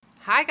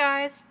Hi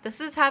guys, this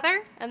is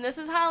Heather. And this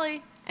is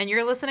Holly. And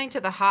you're listening to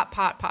the Hot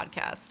Pot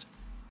Podcast.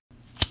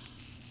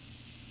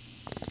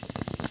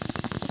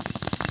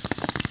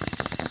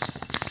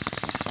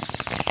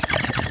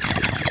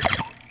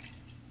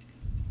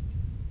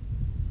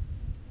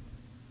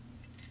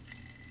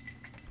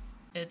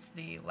 It's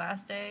the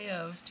last day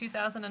of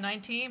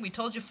 2019. We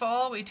told you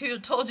fall. We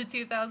told you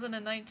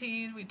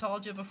 2019. We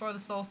told you before the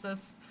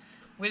solstice.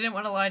 We didn't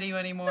want to lie to you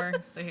anymore,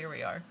 so here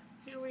we are.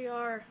 Here we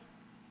are.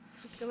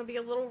 It's going to be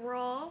a little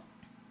raw, a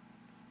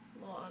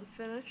little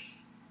unfinished.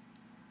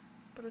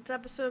 But it's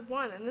episode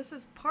 1, and this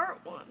is part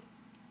 1.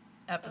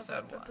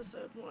 Episode 1.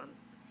 Episode 1.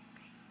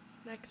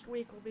 Next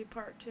week will be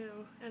part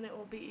 2, and it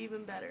will be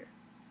even better.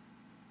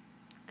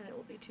 And it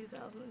will be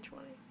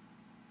 2020.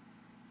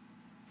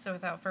 So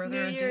without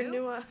further ado, new year,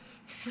 new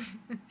us.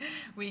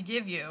 We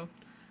give you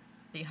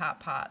the Hot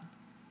Pot.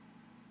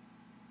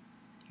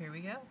 Here we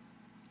go.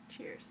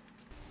 Cheers.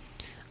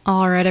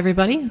 All right,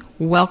 everybody.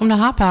 Welcome to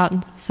Hot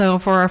Pot. So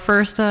for our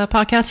first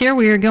podcast here,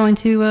 we are going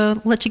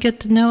to let you get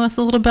to know us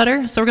a little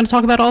better. So we're going to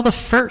talk about all the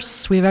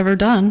firsts we've ever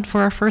done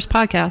for our first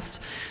podcast,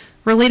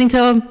 relating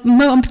to a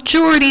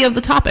majority of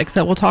the topics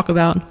that we'll talk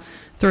about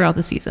throughout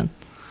the season.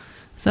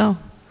 So.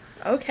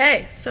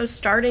 Okay, so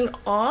starting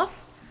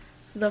off,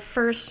 the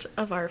first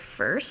of our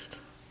first.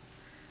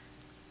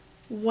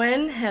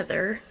 When,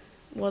 Heather,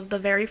 was the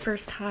very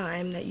first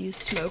time that you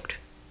smoked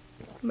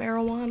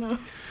marijuana?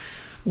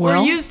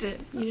 Well, or used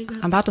it?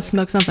 I'm about to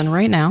smoke something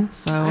right now.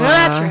 So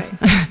that's right.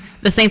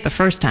 This ain't the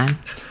first time.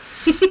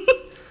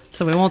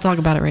 So we won't talk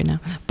about it right now.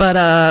 But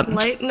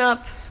lighten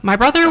up. My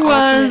brother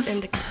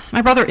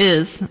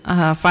is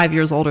 5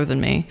 years older than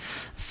me.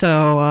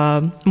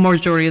 So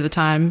majority of the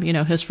time, you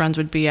know, his friends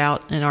would be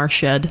out in our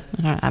shed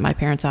at my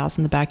parents' house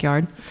in the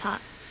backyard. It's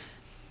hot.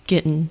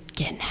 Getting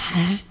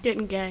high.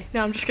 Getting gay. No,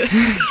 I'm just kidding.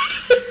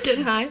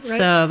 Getting high, right?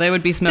 So they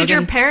would be smoking. Did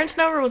your parents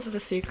know, or was it a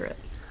secret?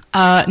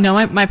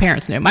 No, my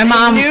parents knew. My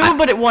mom knew,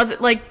 but it wasn't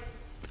like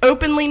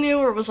openly knew,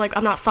 or it was like,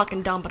 I'm not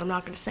fucking dumb, but I'm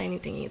not going to say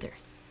anything either.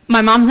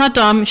 My mom's not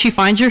dumb. She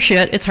finds your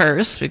shit. It's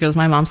hers because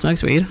my mom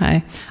smokes weed.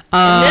 Hi.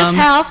 In this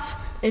house,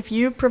 if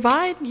you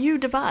provide, you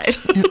divide.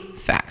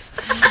 Facts.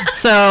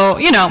 So,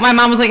 you know, my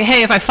mom was like,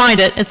 hey, if I find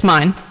it, it's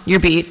mine. Your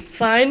beat.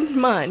 Find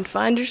mine.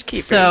 Finders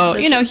keepers. So,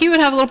 you know, he would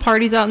have little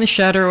parties out in the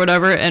shed or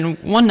whatever. And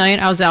one night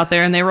I was out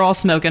there and they were all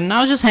smoking and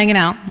I was just hanging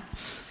out.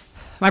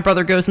 My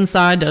brother goes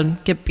inside to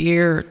get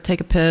beer or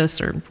take a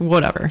piss or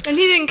whatever. And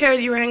he didn't care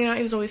that you were hanging out.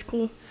 He was always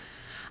cool.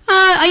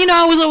 You know,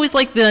 I was always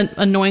like the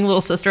annoying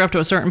little sister up to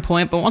a certain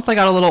point, but once I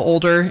got a little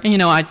older, you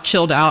know, I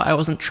chilled out. I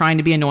wasn't trying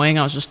to be annoying.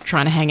 I was just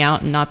trying to hang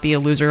out and not be a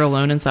loser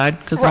alone inside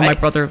because all my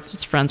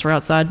brother's friends were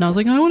outside, and I was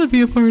like, I want to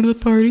be a part of the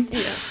party.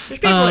 Yeah, there's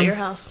people at your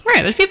house.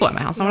 Right, there's people at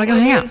my house. I want to go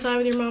hang out. Inside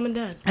with your mom and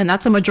dad. And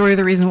that's a majority of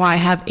the reason why I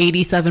have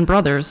 87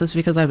 brothers is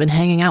because I've been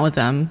hanging out with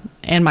them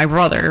and my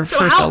brother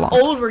for so long. So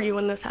how old were you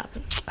when this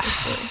happened?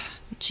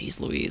 Jeez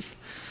Louise.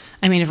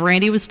 I mean, if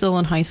Randy was still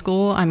in high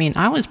school, I mean,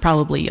 I was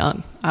probably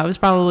young. I was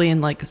probably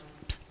in like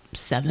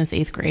 7th,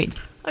 8th grade.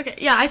 Okay,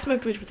 yeah, I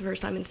smoked weed for the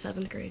first time in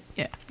 7th grade.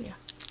 Yeah.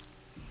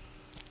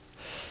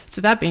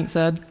 So that being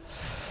said,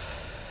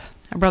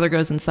 my brother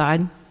goes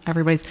inside.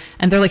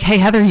 And they're like, hey,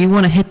 Heather, you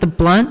want to hit the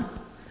blunt?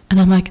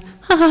 And I'm like,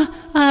 yeah,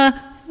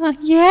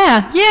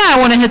 I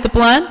want to hit the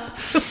blunt.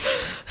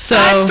 So,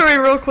 side story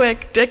real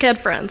quick, dickhead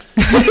friends.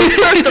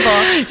 First of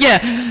all.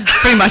 Yeah,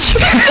 pretty much.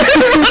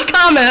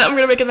 Comment, I'm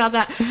going to make it about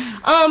that.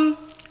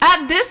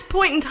 At this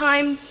point in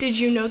time, did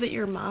you know that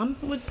your mom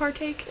would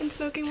partake in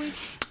smoking weed?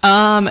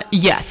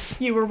 Yes.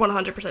 You were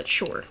 100%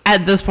 sure.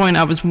 At this point,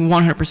 I was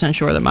 100%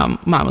 sure that mom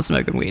was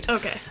smoking weed.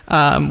 Okay.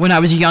 When I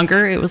was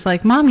younger, it was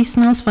like, Mommy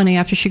smells funny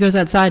after she goes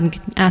outside and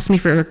asks me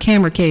for her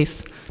camera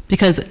case.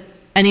 Because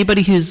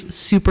anybody who's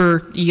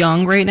super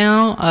young right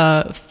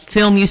now,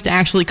 film used to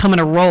actually come in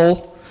a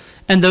roll.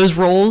 And those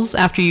rolls,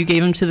 after you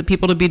gave them to the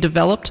people to be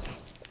developed,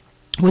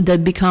 would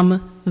then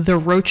become the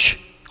roach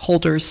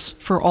holders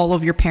for all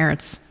of your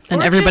parents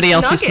and everybody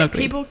else who smoked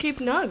weed. People keep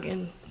nug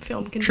in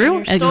film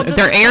containers. True.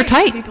 They're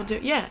airtight. People do.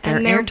 Yeah,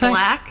 and they're airtight.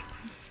 Black.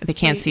 They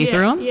can't see through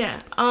them? Yeah.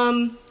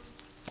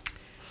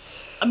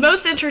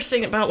 Most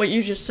interesting about what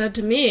you just said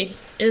to me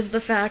is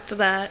the fact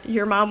that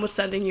your mom was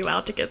sending you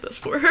out to get this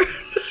for her.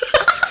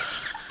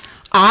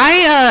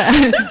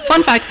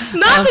 Fun fact.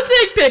 Not to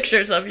take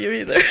pictures of you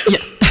either. Yeah.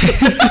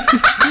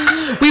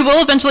 We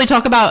will eventually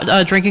talk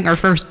about drinking our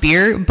first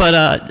beer,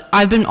 but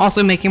I've been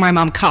also making my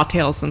mom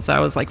cocktails since I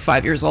was like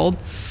 5 years old.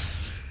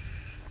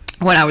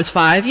 When I was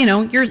 5, you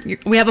know,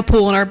 we have a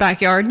pool in our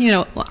backyard. You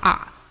know,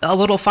 a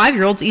little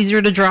 5-year-old's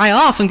easier to dry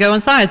off and go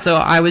inside. So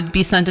I would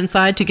be sent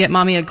inside to get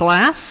Mommy a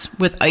glass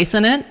with ice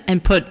in it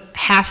and put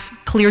half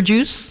clear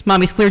juice,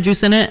 Mommy's clear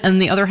juice in it, and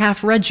the other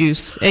half red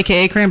juice,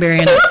 a.k.a. cranberry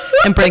in it,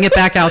 and bring it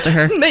back out to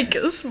her. Make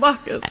us,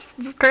 Bacchus,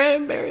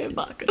 cranberry and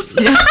Bacchus.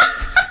 Yeah.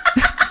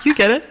 You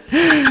get it?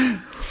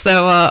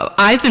 So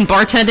I've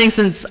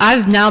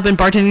now been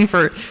bartending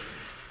for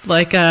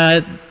like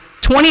 12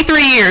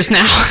 23 years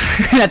now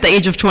at the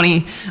age of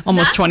 20,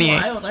 almost That's 28.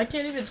 wild. I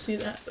can't even see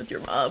that with your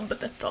mom, but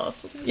that's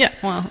awesome. Yeah,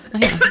 well,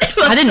 yeah.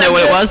 I didn't know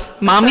what it was.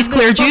 Mommy's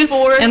clear juice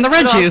and the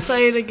red I'll juice.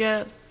 say it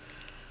again.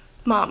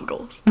 Mom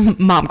goals.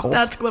 Mom goals.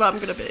 That's what I'm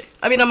gonna be.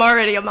 I mean, I'm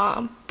already a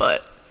mom,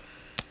 but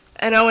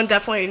and Owen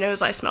definitely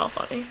knows I smell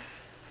funny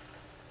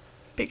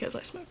because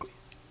I smoke weed.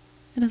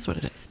 It is what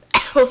it is.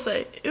 He'll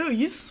say, "Ew,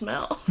 you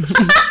smell."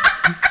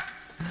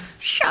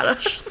 Shut up.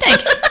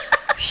 Stank.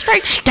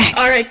 Straight stank.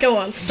 All right, go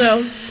on.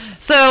 So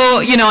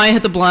I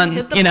hit the blunt.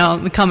 Hit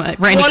the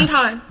Randy. one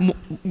time.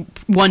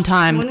 One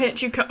time. One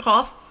hit, you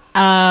cough.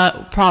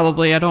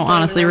 Probably. I don't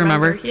honestly even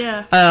remember.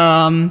 Yeah.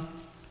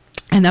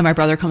 And then my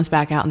brother comes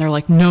back out, and they're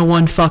like, "No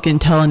one fucking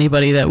tell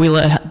anybody that we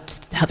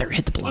let Heather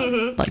hit the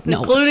blunt." Like, no.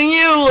 Including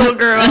you, little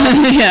girl.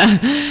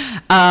 Yeah.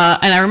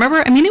 And I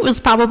remember, I mean, it was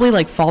probably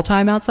like fall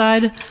time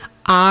outside.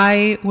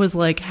 I was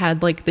like,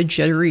 had like the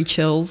jittery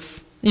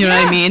chills. You know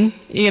what I mean?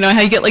 You know how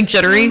you get like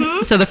jittery?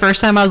 So the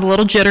first time I was a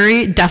little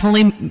jittery,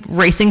 definitely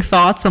racing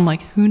thoughts. I'm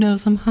like, who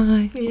knows I'm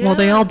high? Yeah. Well,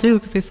 they all do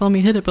because they saw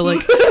me hit it, but like,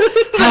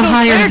 how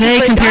high care are 'cause they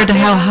they compared to got me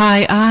how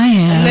high. high I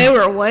am? And they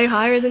were way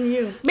higher than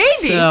you.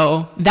 Maybe.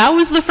 So that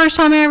was the first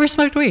time I ever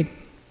smoked weed.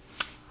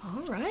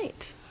 All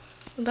right.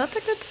 Well, that's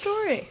a good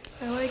story.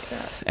 I like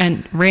that.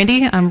 And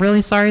Randy, I'm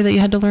really sorry that you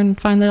had to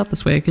find that out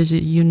this way because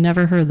you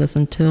never heard this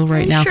until right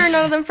Are you now. sure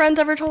none of them friends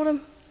ever told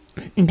him?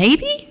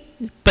 Maybe?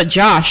 But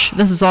Josh,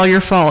 this is all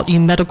your fault, you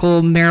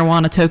medical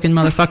marijuana token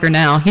motherfucker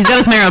now. He's got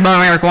his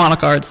marijuana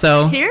card,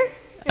 so. Here?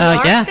 In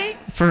our yeah. state?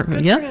 For,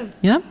 Good yep, for him.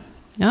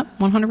 yep,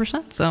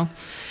 100%. So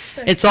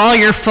Sick. it's all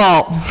your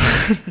fault.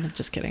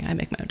 Just kidding. I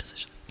make my own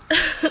decisions.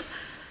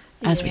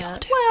 As we all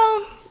do.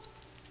 Well,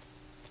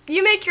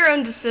 you make your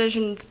own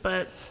decisions,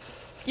 but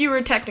you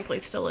were technically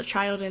still a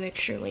child and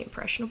extremely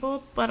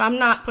impressionable. But I'm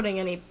not putting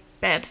any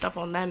bad stuff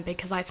on them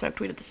because I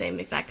smoked weed at the same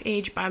exact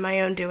age by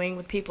my own doing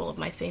with people of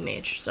my same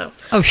age. So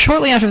Oh,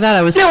 shortly after that,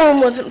 I was. no one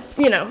wasn't,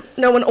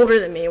 no one older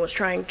than me was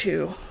trying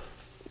to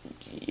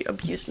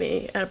abuse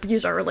me and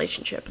abuse our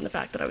relationship and the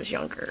fact that I was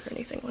younger or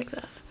anything like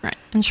that. Right.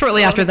 And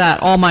shortly after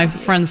that, all my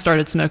friends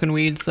started smoking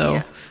weed, so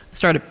Yeah. I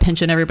started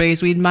pinching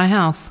everybody's weed in my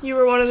house. You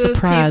were one of those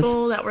Surprise.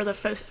 people that were the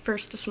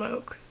first to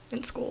smoke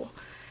in school.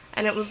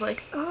 And it was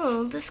like,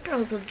 oh, this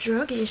girl's a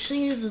druggie.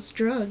 She uses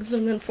drugs.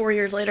 And then 4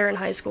 years later in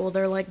high school,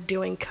 they're like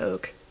doing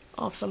coke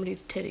off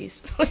somebody's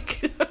titties. Like,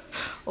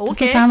 Doesn't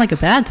okay. sound like a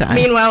bad time.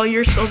 Meanwhile,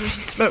 you're still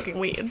just smoking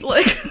weed.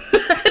 Like,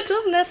 it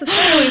doesn't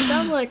necessarily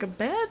sound like a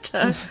bad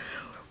time.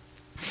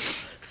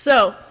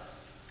 So,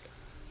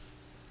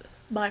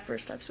 my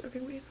first time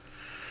smoking weed.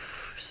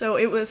 So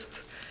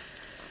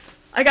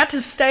I got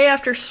to stay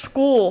after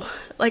school.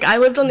 Like, I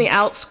lived on the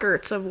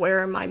outskirts of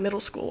where my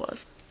middle school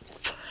was.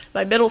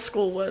 My middle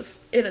school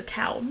was in a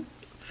town,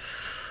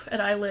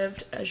 and I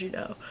lived, as you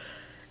know,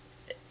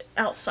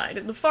 outside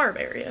in the farm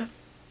area.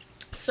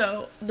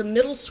 So the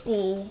middle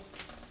school,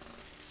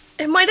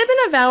 it might have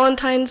been a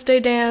Valentine's Day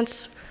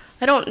dance.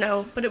 I don't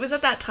know, but it was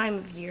at that time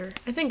of year.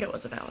 I think it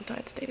was a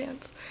Valentine's Day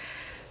dance.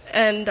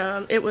 And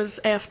it was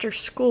after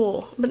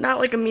school, but not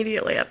like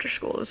immediately after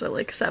school. It was at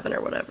like 7 or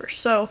whatever.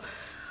 So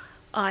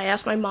I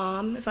asked my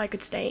mom if I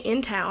could stay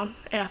in town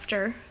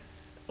after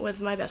with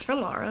my best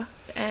friend Laura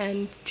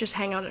and just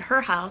hang out at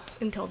her house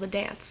until the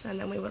dance, and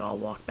then we would all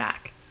walk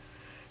back.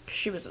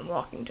 She was in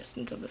walking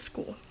distance of the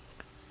school.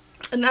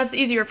 And that's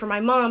easier for my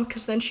mom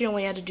because then she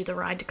only had to do the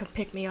ride to come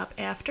pick me up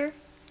after.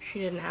 She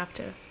didn't have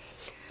to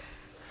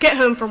get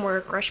home from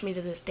work, rush me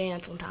to this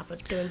dance on top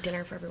of doing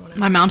dinner for everyone else.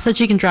 My mom said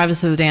she can drive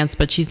us to the dance,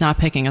 but she's not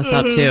picking us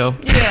up too.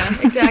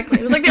 Yeah, exactly.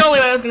 It was like the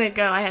only way I was gonna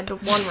go. I had the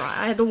one ride.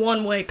 I had the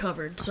one way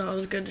covered, so it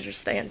was good to just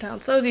stay in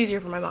town. So that was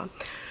easier for my mom.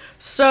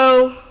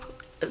 So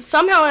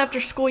somehow after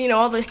school,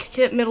 all the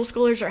middle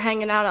schoolers are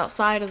hanging out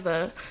outside of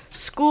the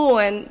school,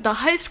 and the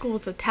high school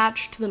is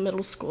attached to the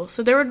middle school.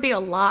 So there would be a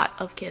lot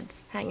of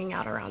kids hanging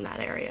out around that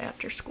area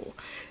after school.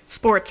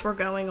 Sports were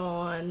going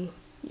on.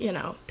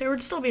 There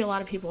would still be a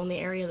lot of people in the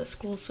area of the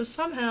school. So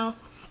somehow,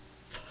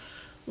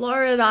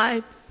 Laura and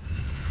I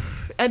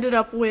ended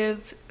up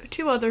with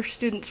 2 other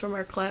students from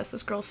our class,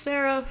 this girl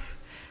Sarah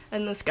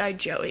and this guy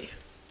Joey.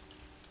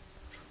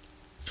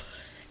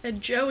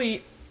 And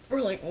Joey,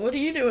 we're like, what are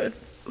you doing?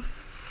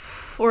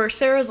 Or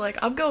Sarah's like,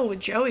 I'm going with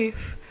Joey.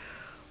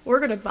 We're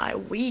going to buy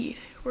weed.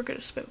 We're going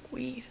to smoke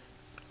weed.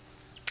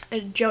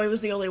 And Joey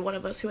was the only one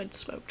of us who had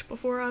smoked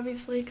before,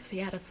 obviously, because he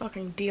had a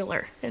fucking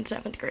dealer in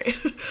 7th grade.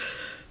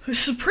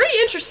 Which is pretty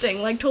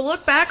interesting. Like, to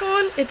look back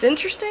on, it's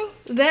interesting.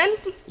 Then,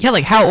 Yeah,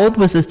 like how old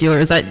was this dealer?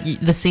 Is that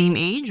the same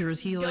age, or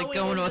is he like Going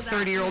going to a into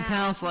that 30-year-old's now.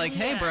 house like,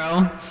 hey, Yeah.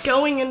 bro?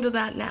 going into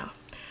that now.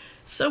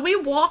 So we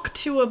walk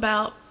to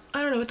about,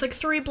 I don't know, it's like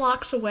 3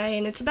 blocks away,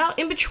 and it's about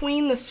in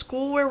between the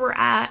school where we're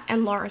at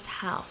and Laura's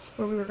house,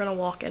 where we were going to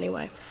walk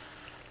anyway.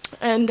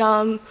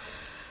 And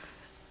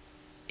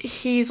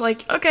he's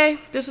like, okay,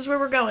 this is where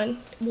we're going.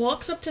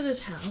 Walks up to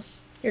this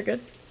house. You're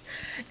good.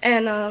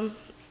 And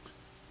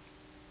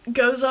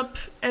goes up,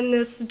 and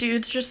this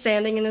dude's just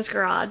standing in his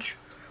garage.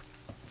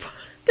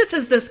 This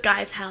is this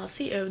guy's house.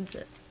 He owns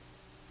it.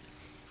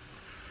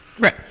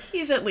 Right,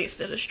 He's at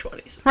least in his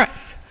 20s. right.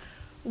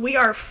 We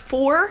are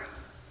 4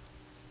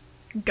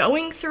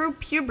 going through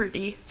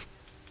puberty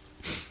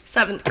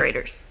 7th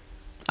graders.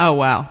 Oh,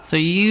 wow. So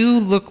you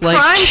look like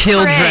Prime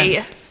children.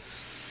 prey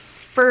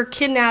for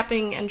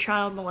kidnapping and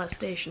child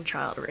molestation,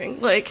 child ring.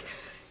 Like,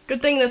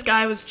 good thing this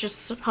guy was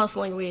just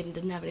hustling weed and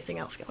didn't have anything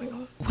else going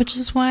on. Which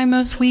is why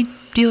most weed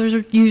dealers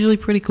are usually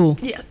pretty cool.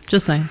 Yeah.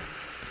 Just saying.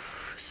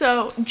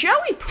 So,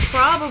 Joey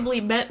probably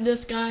met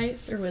this guy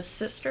through his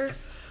sister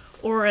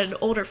or an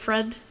older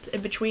friend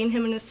in between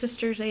him and his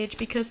sister's age,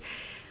 because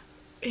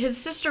his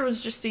sister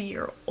was just a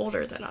year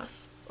older than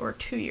us, or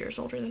 2 years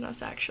older than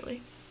us,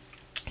 actually.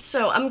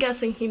 So, I'm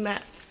guessing he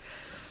met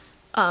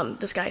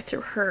this guy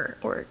through her,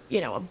 or,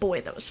 a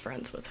boy that was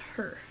friends with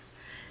her.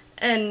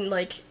 And,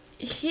 like,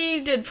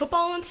 he did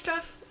football and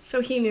stuff, so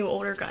he knew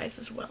older guys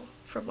as well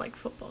from, like,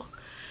 football.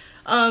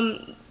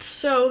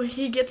 So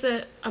he gets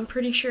it, I'm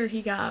pretty sure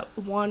he got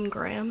 1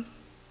 gram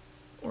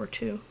or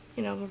 2,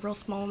 a real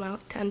small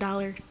amount,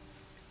 $10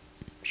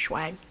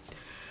 swag.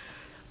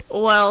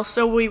 Well,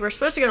 so we were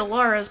supposed to go to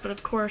Laura's, but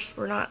of course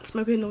we're not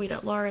smoking the weed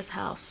at Laura's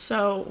house.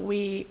 So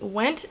we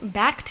went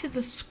back to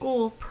the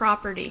school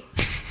property.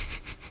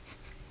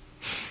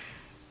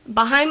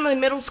 Behind my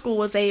middle school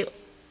was a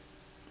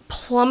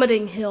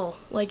plummeting hill.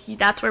 Like,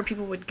 that's where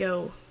people would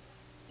go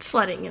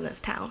sledding in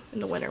this town in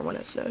the winter when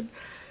it snowed.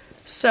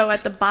 So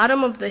at the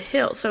bottom of the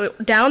hill,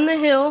 down the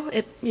hill,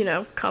 it,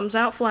 comes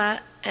out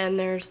flat, and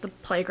there's the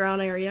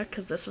playground area,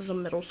 because this is a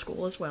middle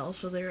school as well,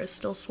 so there is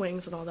still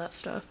swings and all that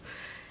stuff.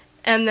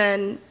 And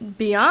then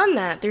beyond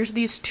that, there's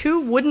these 2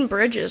 wooden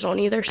bridges on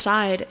either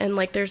side, and,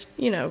 like, there's,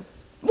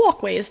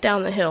 walkways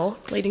down the hill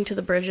leading to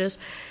the bridges.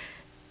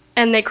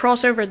 And they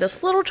cross over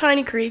this little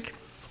tiny creek,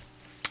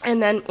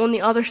 and then on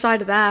the other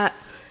side of that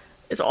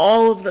is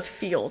all of the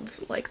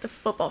fields, like the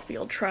football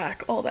field,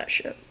 track, all that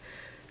shit.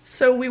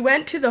 So we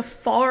went to the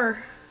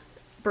far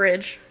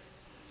bridge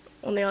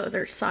on the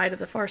other side of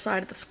the far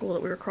side of the school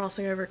that we were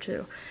crossing over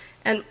to.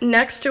 And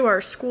next to our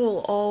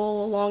school,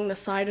 all along the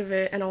side of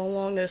it and all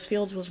along those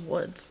fields was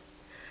woods.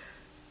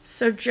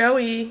 So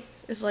Joey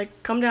is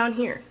like, come down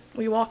here.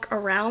 We walk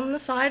around the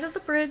side of the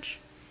bridge,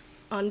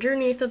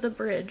 underneath of the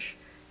bridge,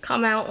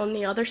 come out on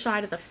the other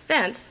side of the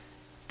fence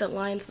that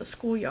lines the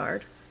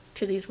schoolyard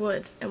to these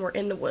woods, and we're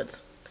in the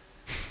woods.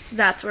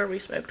 That's where we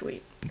smoked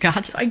weed.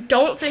 Gotcha. So I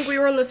don't think we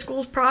were on the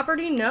school's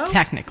property, no.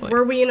 Technically.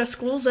 Were we in a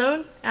school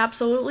zone?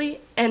 Absolutely.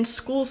 And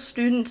school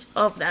students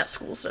of that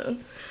school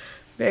zone.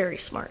 Very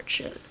smart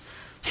shit.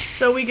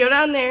 So we go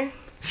down there.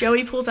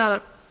 Joey pulls out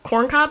a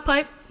corncob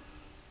pipe.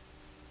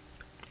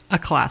 A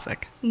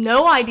classic.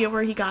 No idea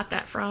where he got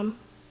that from,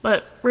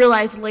 but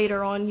realized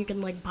later on you can,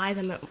 like, buy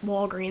them at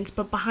Walgreens,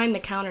 but behind the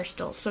counter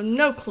still. So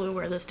no clue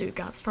where this dude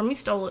got it from. He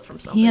stole it from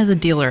something. He has a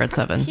dealer at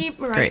 7th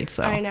Right, grade,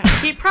 so. I know.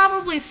 He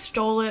probably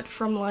stole it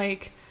from,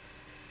 like,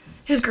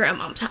 his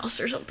grandmom's house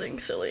or something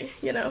silly,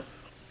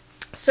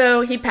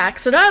 So he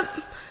packs it up.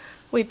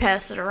 We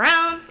pass it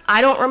around.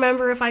 I don't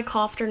remember if I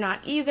coughed or not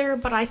either,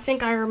 but I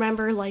think I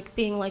remember, like,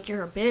 being like,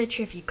 you're a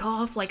bitch if you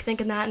cough, like,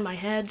 thinking that in my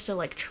head. So,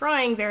 like,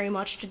 trying very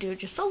much to do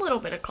just a little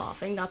bit of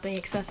coughing, nothing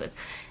excessive.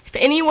 If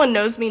anyone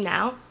knows me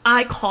now,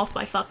 I cough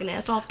my fucking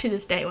ass off to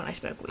this day when I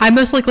smoke weed. I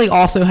most likely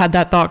also had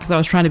that thought because I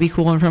was trying to be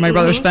cool in front of my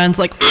brother's fence,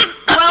 like.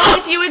 Well,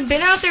 if you had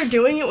been out there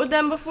doing it with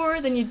them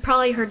before, then you'd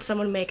probably heard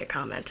someone make a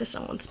comment to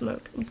someone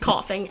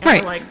coughing, and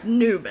Right. like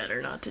knew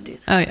better not to do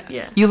that. Oh, yeah.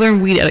 Yeah. You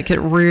learn weed etiquette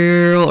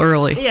real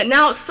early. Yeah,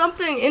 now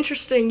something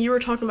interesting, you were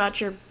talking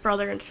about your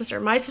brother and sister.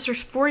 My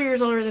sister's 4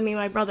 years older than me,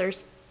 my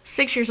brother's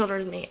 6 years older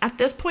than me. At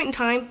this point in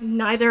time,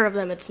 neither of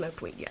them had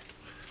smoked weed yet.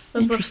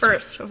 This was the Interesting.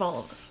 first of all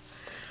of us.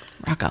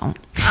 Rock on.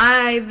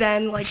 I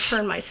then, like,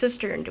 turned my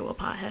sister into a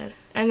pothead,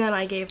 and then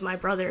I gave my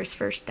brother his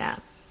first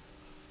dab.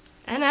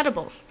 And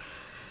edibles.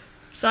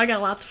 So I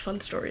got lots of fun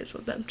stories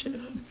with them,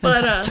 too.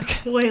 But,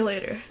 Fantastic. way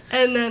later.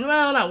 And then,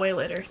 well, not way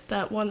later.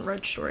 That one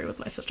road story with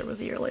my sister was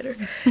a year later.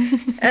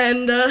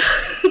 And,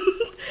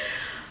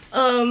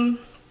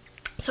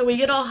 so we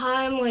get all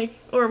high and, like,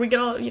 or we get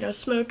all,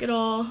 smoke it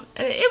all.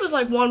 And it was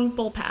like one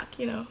bowl pack,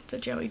 that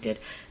Joey did.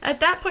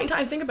 At that point in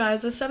time, think about it,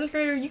 as a 7th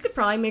grader, you could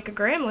probably make a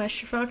gram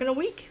last year fucking a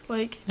week.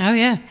 Like, Oh,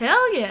 yeah.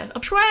 hell yeah.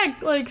 Of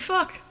swag. Like,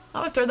 fuck.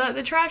 I would throw that in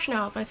the trash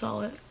now if I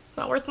saw it.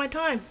 Not worth my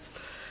time.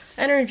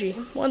 Energy.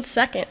 1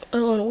 second,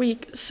 little in a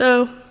week.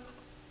 So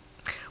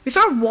we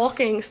started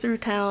walking through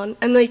town,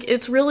 and, like,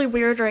 it's really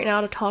weird right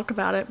now to talk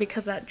about it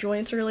because that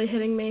joint's really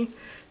hitting me.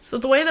 So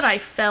the way that I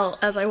felt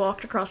as I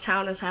walked across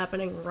town is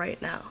happening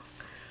right now.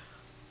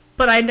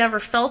 But I'd never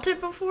felt it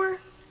before,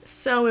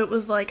 so it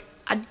was like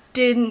I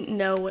didn't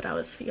know what I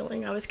was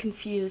feeling. I was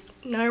confused.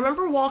 Now I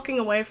remember walking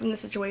away from the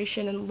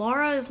situation, and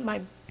Laura is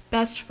my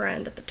best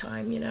friend at the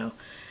time, like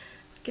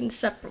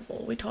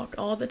inseparable. We talked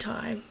all the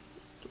time.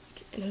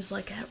 And it was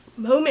like a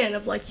moment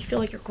of, like, you feel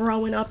like you're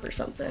growing up or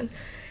something.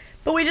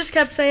 But we just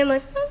kept saying,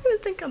 like, I don't even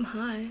think I'm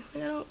high.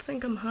 Like, I don't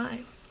think I'm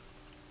high.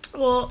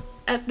 Well,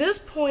 at this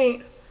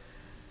point,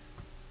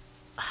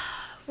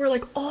 we're,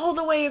 like, all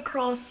the way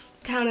across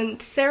town,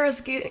 and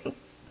Sarah's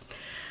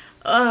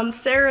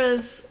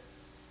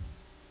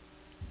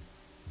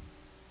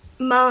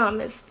mom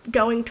is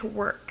going to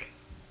work.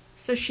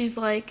 So she's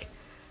like,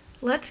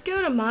 let's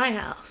go to my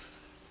house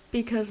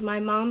because my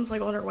mom's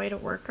like on her way to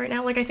work right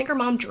now. Like, I think her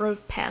mom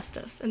drove past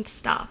us and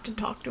stopped and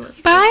talked to us.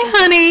 Bye,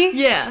 honey.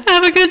 Yeah.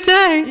 Have a good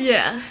day.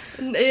 Yeah.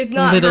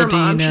 Not Little her do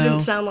you mom. She know. didn't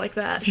sound like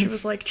that. She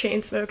was like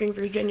chain smoking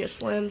Virginia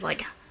Slims,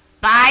 like,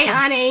 bye,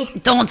 honey.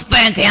 Don't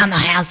burn down the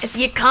house. If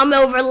you come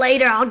over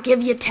later, I'll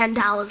give you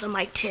 $10 of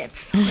my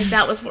tips. Like,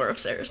 that was more of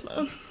Sarah's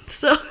mom.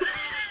 So,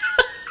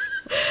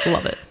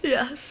 Love it.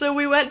 yeah. So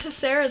we went to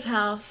Sarah's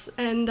house,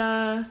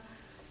 and,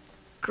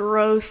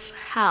 gross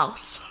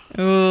house.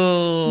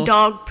 Ooh.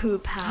 Dog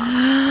poop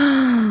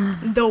house.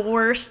 The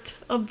worst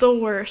of the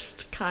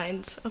worst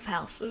kinds of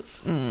houses.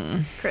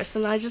 Chris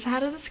and I just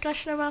had a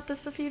discussion about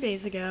this a few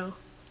days ago.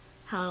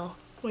 How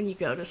when you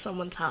go to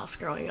someone's house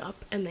growing up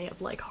and they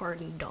have like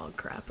hardened dog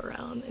crap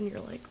around and you're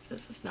like,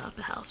 this is not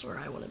the house where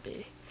I want to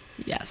be.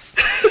 Yes.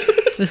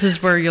 This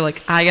is where you're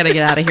like, I gotta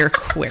get out of here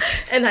quick.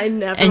 And I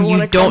never And want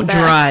you to come don't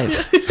back.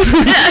 drive.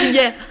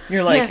 Yeah.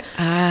 You're like,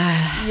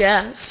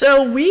 Yeah,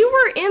 so we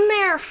were in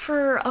there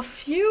for a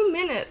few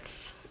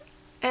minutes,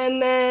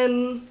 and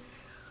then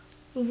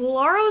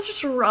Laura was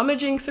just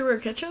rummaging through her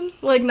kitchen.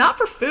 Like, not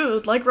for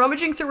food, like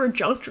rummaging through her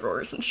junk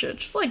drawers and shit.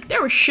 Just like,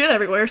 there was shit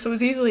everywhere, so it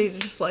was easy to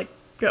just like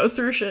go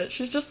through shit.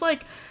 She's just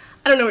like,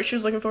 I don't know what she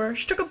was looking for.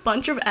 She took a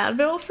bunch of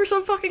Advil for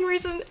some fucking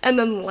reason, and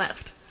then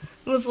left.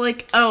 Was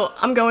like, oh,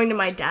 I'm going to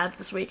my dad's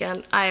this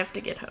weekend. I have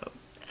to get home.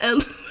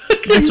 And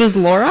this was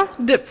Laura?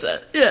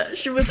 Dipset. Yeah,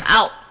 she was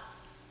out.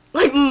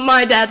 Like,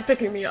 my dad's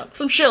picking me up.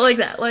 Some shit like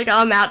that. Like,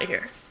 I'm out of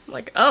here. I'm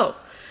like, oh.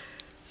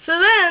 So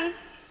then,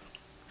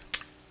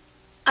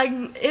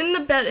 I'm in the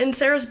bed, in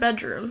Sarah's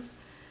bedroom.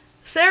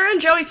 Sarah and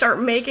Joey start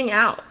making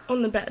out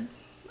on the bed.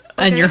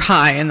 And Okay? you're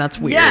high, and that's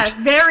weird. Yeah,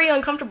 very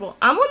uncomfortable.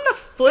 I'm on the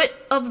foot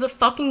of the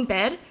fucking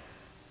bed,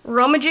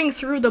 rummaging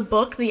through the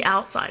book, The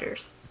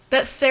Outsiders,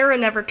 that Sarah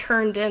never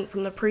turned in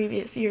from the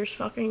previous year's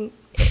fucking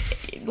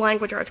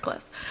language arts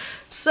class.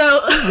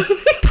 So,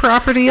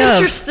 Property of.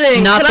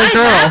 interesting. Not Can the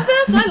girl. I have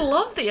this? I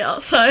love The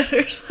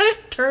Outsiders. I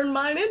turned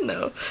mine in,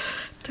 though.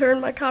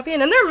 Turned my copy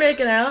in, and they're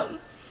making out.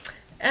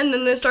 And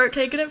then they start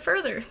taking it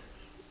further.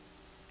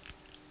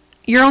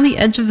 You're on the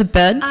edge of the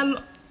bed? I'm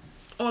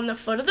on the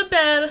foot of the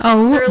bed.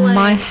 Oh, They're laying-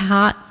 my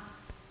hot.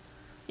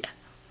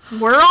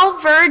 We're all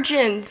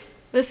virgins.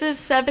 This is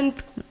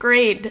 7th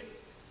grade.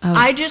 Oh.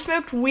 I just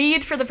smoked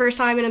weed for the first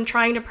time and I'm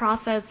trying to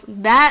process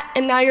that,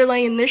 and now you're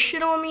laying this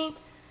shit on me.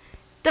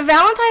 The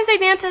Valentine's Day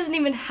dance hasn't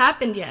even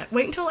happened yet.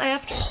 Wait until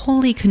after.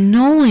 Holy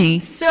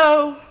cannoli.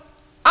 So,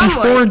 I'm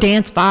Before like,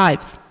 dance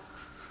vibes.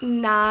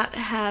 not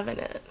having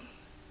it.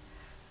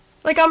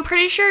 Like, I'm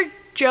pretty sure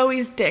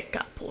Joey's dick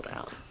got pulled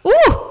out.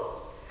 Ooh!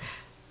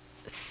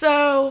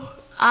 So,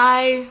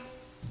 I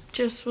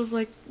just was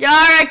like, yeah,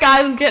 alright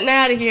guys, I'm getting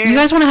out of here. You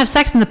guys want to have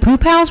sex in the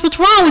poop house? What's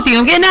wrong with you?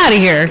 I'm getting out of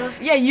here.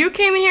 Goes, yeah, you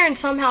came in here and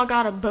somehow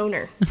got a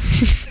boner.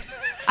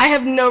 I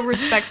have no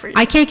respect for you.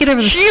 I can't get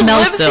over the She smell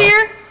lives still.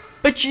 here,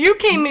 but you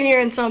came in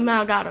here and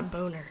somehow got a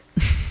boner.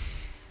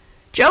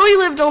 Joey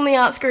lived on the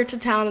outskirts of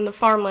town in the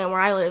farmland where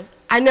I live.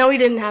 I know he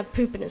didn't have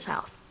poop in his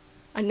house.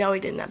 I know he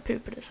didn't have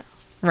poop in his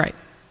house. Right.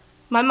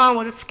 My mom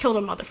would have killed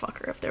a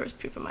motherfucker if there was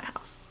poop in my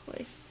house.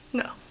 Like,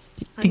 no.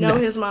 I know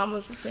Exactly. his mom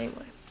was the same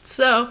way.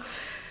 So,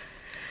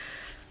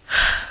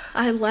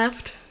 I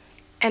left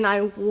and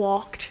I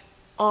walked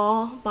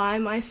all by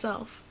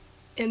myself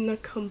in the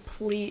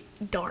complete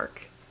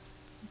dark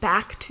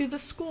back to the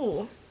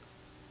school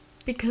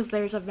because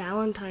there's a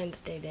Valentine's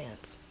Day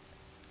dance.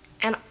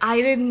 And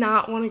I did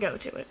not want to go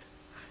to it.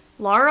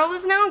 Laura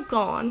was now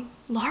gone.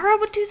 Laura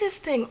would do this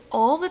thing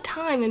all the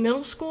time in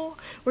middle school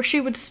where she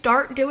would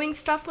start doing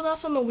stuff with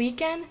us on the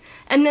weekend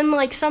and then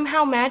like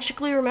somehow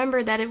magically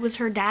remember that it was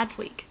her dad's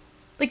week.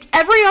 Like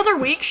every other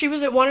week she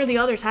was at one or the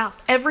other's house.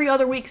 Every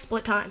other week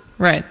split time.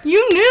 Right.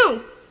 You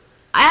knew.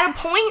 At a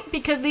point,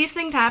 because these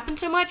things happen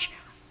so much,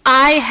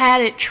 I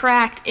had it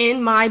tracked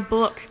in my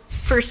book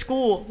for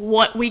school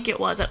what week it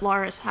was at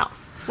Laura's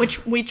house. Which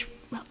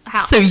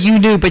house. So you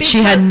knew, but she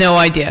had Because- no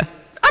idea.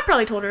 I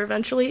probably told her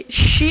eventually.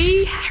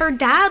 Her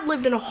dad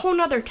lived in a whole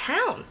nother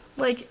town,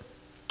 like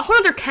a whole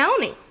other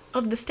county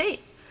of the state.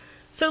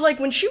 So like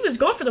when she was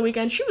gone for the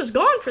weekend, she was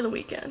gone for the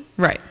weekend.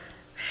 Right.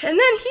 And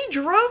then he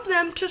drove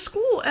them to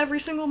school every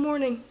single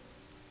morning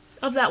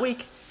of that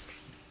week.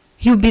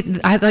 He would be.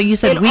 I thought you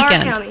said In our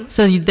weekend. county.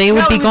 So they would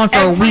No, be it was gone for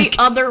a every week.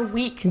 other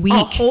week. Week. A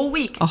whole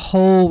week. A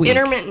whole week.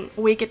 Intermittent.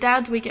 A week at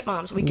dad's, week at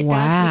mom's. Week at dad's, week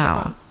Wow.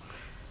 at mom's.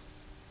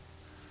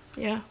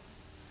 Yeah.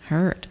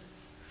 Heard.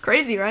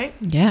 Crazy, right?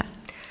 Yeah.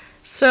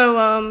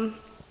 So,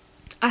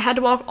 I had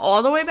to walk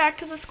all the way back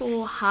to the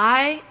school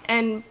high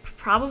and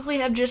probably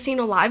have just seen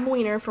a live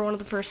wiener for one of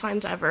the first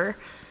times ever.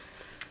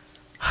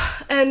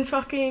 And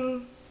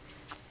fucking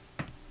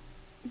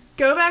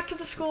go back to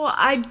the school.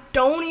 I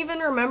don't even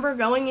remember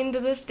going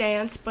into this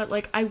dance, but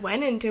like I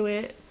went into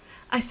it.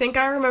 I think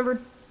I remember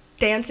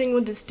dancing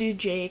with this dude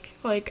Jake.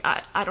 Like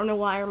I don't know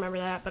why I remember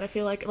that, but I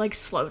feel like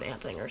slow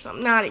dancing or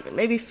something. Not even.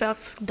 Maybe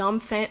fast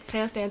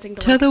dancing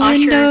To like, the Usher.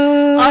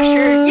 windows.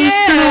 Usher.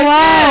 Yeah. To the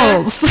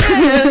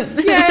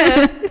walls.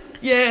 Yeah.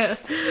 Yeah.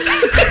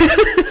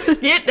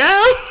 Get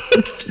down.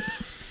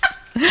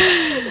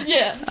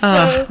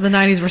 The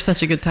 90s were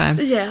such a good time.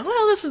 Yeah,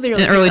 well, this was the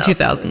Early I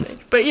 2000s.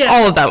 think. But yeah.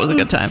 All of that was a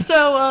good time.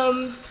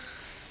 So,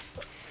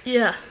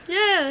 yeah.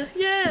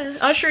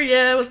 Usher,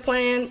 was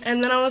playing,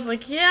 and then I was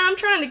like, yeah, I'm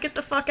trying to get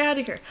the fuck out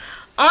of here.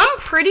 I'm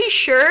pretty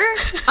sure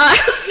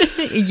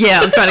Yeah,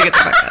 I'm trying to get the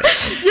fuck out of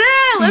here.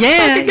 Yeah, let's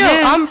fucking go.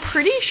 Yeah. I'm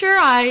pretty sure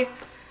I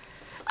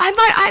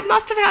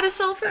must have had a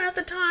cell phone at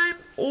the time,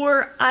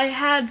 or I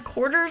had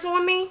quarters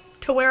on me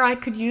to where I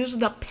could use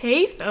the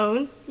pay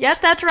phone. Yes,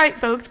 that's right,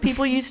 folks.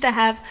 People used to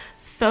have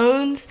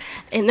phones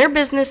in their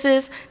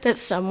businesses that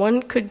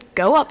someone could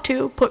go up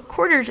to, put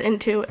quarters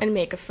into, and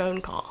make a phone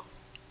call.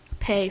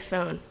 Pay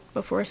phone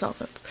before cell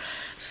phones.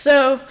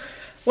 So,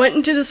 went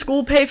into the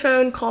school pay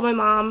phone, called my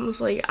mom,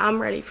 was like,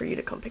 I'm ready for you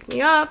to come pick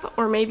me up.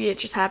 Or maybe it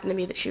just happened to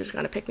be that she was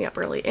going to pick me up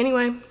early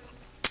anyway.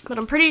 But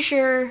I'm pretty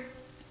sure,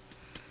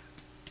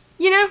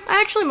 I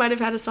actually might have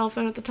had a cell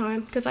phone at the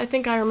time, because I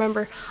think I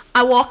remember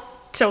I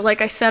walked, so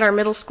like I said, our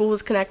middle school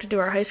was connected to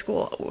our high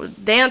school.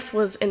 Dance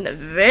was in the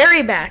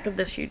very back of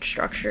this huge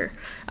structure.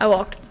 I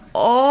walked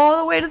all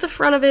the way to the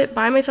front of it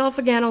by myself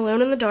again,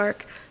 alone in the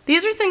dark.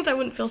 These are things I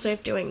wouldn't feel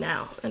safe doing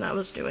now, and I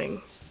was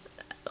doing,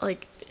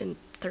 like, in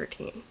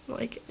 13.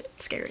 Like,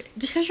 it's scary.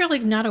 Because you're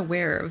like not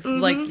aware of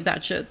like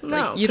that shit. No,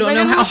 Like, you 'cause don't I know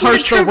didn't how listen to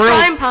harsh the true world.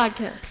 crime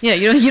podcast. Yeah,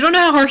 you don't know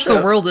how harsh the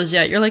So- world is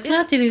yet. You're like,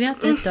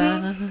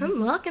 da-da-da-da-da.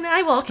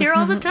 I walk here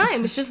all the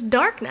time. It's just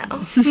dark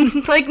now.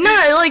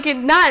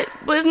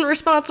 Wasn't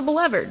responsible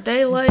ever.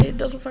 Daylight, it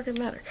doesn't fucking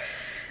matter.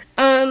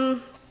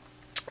 And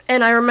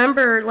I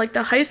remember, like,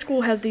 the high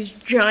school has these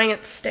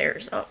giant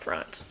stairs up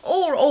front. It's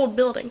old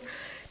building.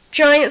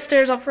 Giant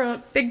stairs up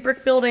front, big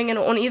brick building, and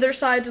on either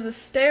sides of the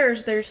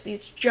stairs, there's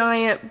these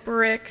giant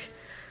brick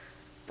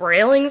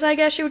railings, I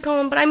guess you would call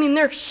them. But, I mean,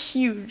 they're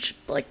huge,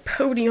 like,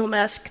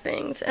 podium-esque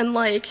things. And,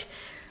 like,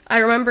 I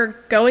remember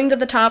going to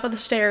the top of the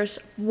stairs,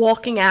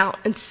 walking out,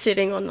 and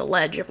sitting on the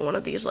ledge of one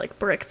of these, like,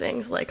 brick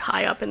things, like,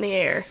 high up in the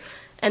air,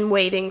 and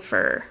waiting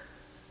for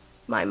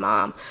my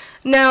mom.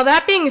 Now,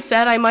 that being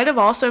said, I might have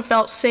also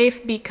felt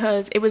safe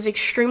because it was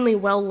extremely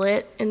well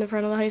lit in the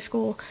front of the high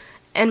school,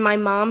 and my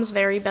mom's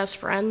very best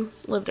friend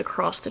lived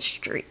across the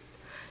street.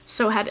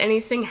 So had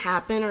anything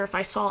happen, or if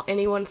I saw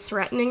anyone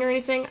threatening or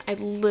anything, I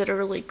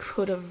literally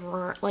could have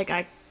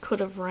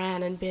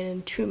ran and been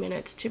in 2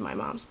 minutes to my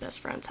mom's best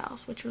friend's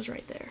house, which was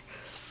right there.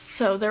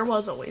 So there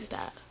was always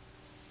that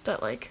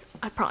like,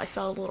 I probably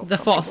felt a little The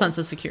false comfortable. sense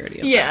of security.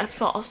 Of Yeah,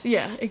 false.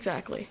 Yeah,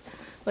 exactly.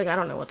 Like, I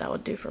don't know what that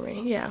would do for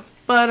me. Yeah.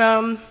 But,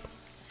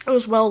 it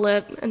was well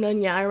lit. And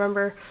then, I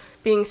remember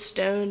being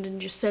stoned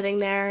and just sitting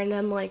there. And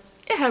then, like,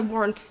 it had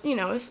worn, it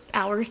was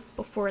hours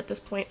before at this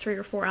point, 3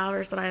 or 4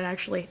 hours that I had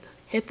actually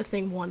hit the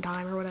thing one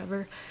time or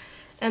whatever.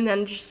 And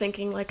then just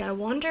thinking, like, I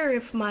wonder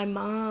if my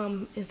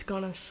mom is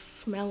going to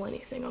smell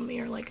anything on me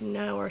or, like,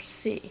 know or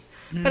see.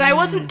 But I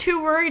wasn't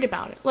too worried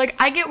about it. Like,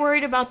 I get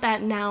worried about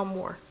that now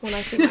more when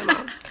I see my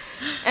mom.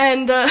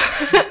 And,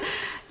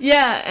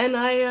 and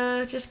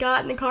I just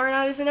got in the car and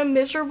I was in a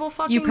miserable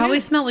fucking You probably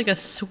mood. smelled like a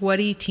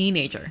sweaty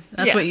teenager.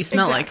 That's Yeah, what you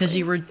smelled like because exactly.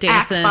 you were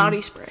Axe dancing.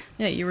 body spray.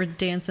 Yeah, you were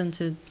dancing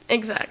to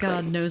Exactly.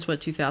 God knows what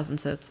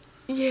 2000s hits.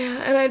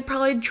 Yeah, and I'd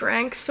probably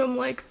drank some,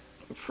 like,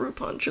 fruit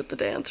punch at the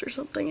dance or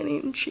something and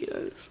eaten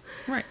Cheetos.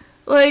 Right.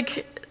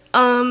 Like,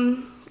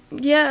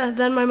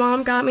 then my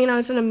mom got me and I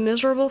was in a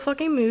miserable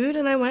fucking mood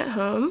and I went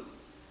home.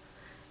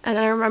 And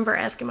I remember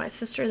asking my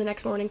sister the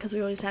next morning, because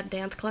we always had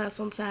dance class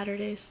on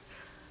Saturdays.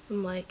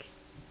 I'm like,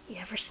 you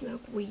ever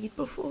smoked weed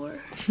before?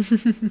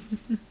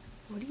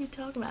 What are you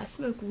talking about? I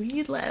smoked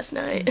weed last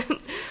night.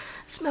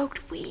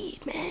 Smoked weed,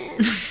 man.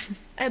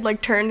 I'd,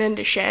 like, turned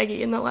into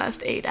Shaggy in the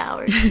last 8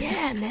 hours.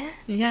 Yeah, man.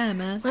 Yeah,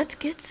 man. Let's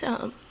get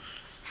some.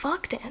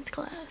 Fuck dance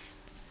class.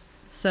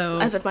 So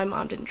As if my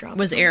mom didn't drop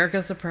was it.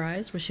 Erica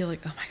surprised? Was she like,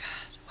 oh my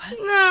god, what?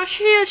 No,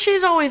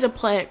 she's always a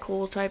play it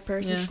cool type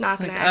person. Yeah, She's not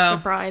gonna like, act oh.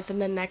 surprised,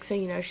 and then next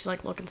thing you know, she's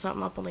like looking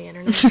something up on the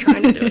internet,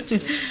 trying to do it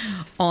too.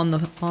 On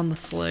the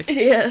slick.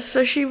 Yeah,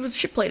 so she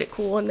played it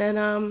cool, and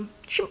then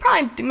she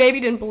probably maybe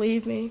didn't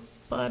believe me,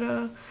 but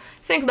I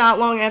think not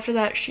long after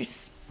that she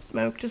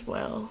smoked as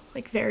well,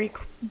 like very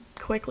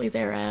quickly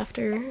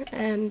thereafter,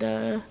 and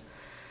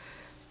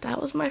that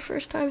was my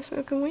first time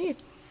smoking weed.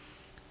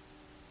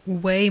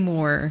 Way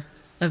more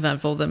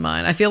eventful than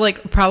mine. I feel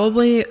like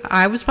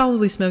I was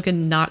probably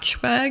smoking not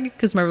swag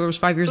because my brother was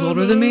 5 years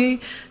older than me.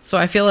 So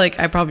I feel like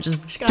I probably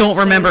just got don't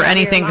stoned remember out of your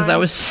anything because I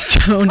mind. was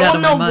stoned out On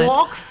of my the mind.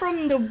 walk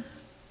from the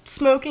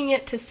smoking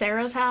it to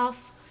Sarah's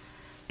house,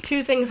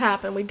 2 things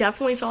happened. We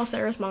definitely saw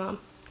Sarah's mom,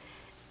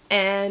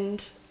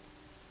 and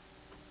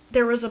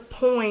there was a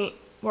point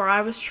where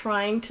I was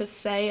trying to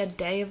say a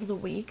day of the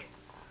week,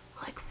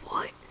 like,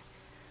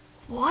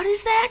 what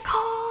is that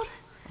called?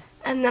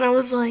 And then I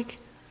was like,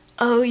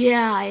 oh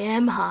yeah, I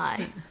am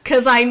high,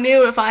 because I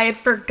knew if I had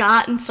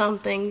forgotten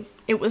something,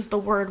 it was the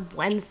word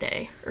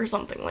Wednesday or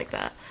something like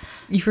that.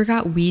 You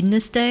forgot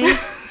Weedness Day?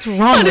 What's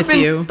wrong Could have with been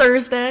you?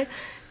 Thursday,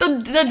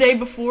 the day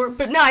before,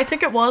 but no, I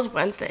think it was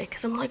Wednesday,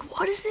 because I'm like,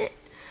 what is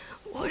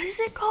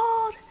it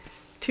called?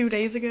 2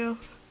 days ago,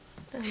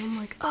 and I'm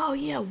like, oh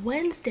yeah,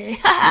 Wednesday,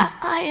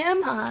 I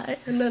am high,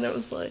 and then it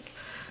was like,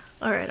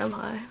 all right, I'm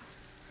high,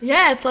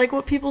 Yeah, it's like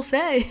what people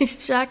say. You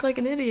should act like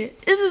an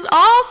idiot. This is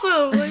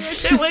awesome. Like, I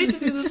can't wait to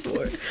do this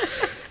more.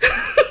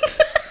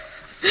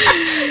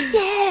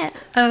 Yeah.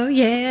 Oh,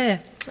 yeah.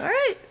 All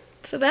right.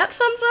 So that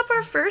sums up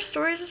our first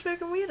stories of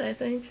smoking weed, I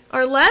think.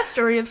 Our last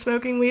story of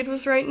smoking weed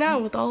was right now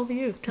with all of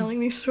you telling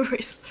these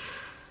stories.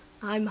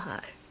 I'm high.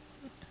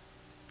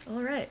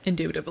 All right.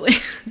 Indubitably.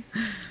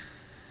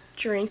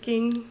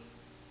 Drinking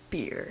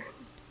beer.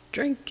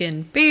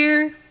 Drinking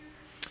beer.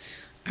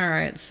 All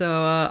right, so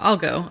I'll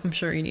go. I'm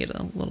sure you need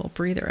a little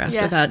breather after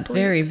Yes, that please.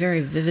 very,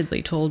 very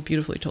vividly told,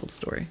 beautifully told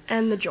story.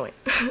 And the joint.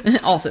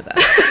 Also that.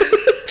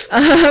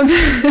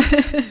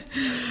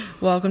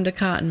 Welcome to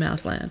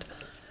Cottonmouth Land.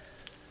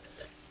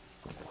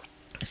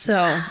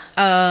 So,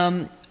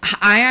 I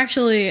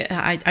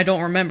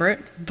don't remember it,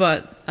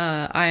 but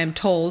I am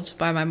told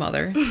by my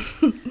mother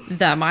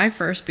that my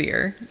first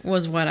beer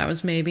was when I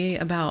was maybe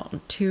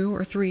about 2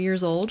 or 3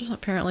 years old.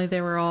 Apparently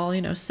they were all,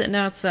 sitting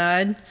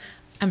outside.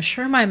 I'm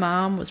sure my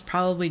mom was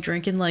probably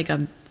drinking like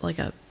a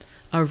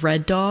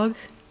Red Dog.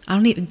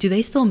 Do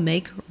they still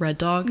make Red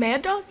Dog?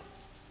 Mad Dog?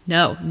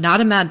 No,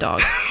 not a Mad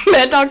Dog.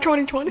 Mad Dog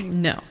 2020?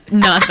 No,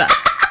 not that.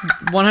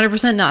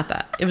 100% not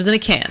that. It was in a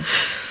can.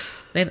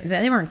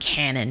 They weren't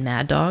canning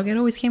Mad Dog. It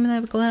always came in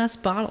that glass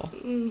bottle.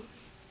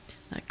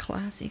 That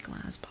classy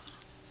glass bottle.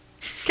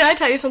 Can I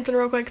tell you something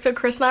real quick? So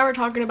Chris and I were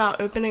talking about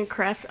opening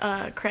craft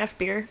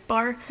beer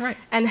bar. Right.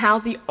 And how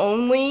the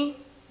only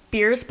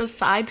beers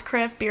besides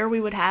craft beer we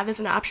would have as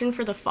an option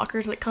for the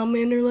fuckers that come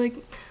in are like,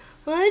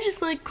 well, I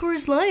just like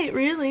Coors Light,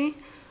 really.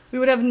 We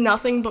would have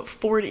nothing but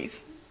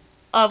 40s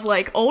of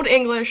like Old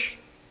English,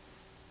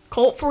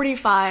 Colt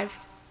 45,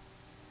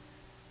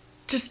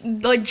 just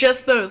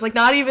those. Like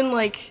not even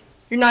like,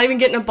 you're not even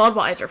getting a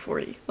Budweiser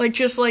 40. Like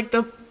just like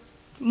the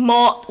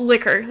malt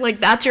liquor. Like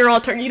that's your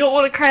alternative. You don't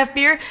want a craft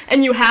beer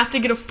and you have to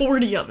get a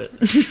 40 of it.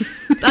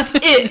 That's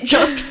it.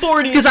 Just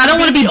 40. Because I don't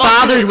want to be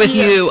bothered with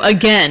Yeah. you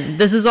again.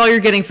 This is all you're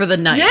getting for the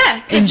night.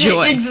 Yeah.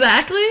 Enjoy.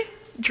 Exactly.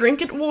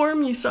 Drink it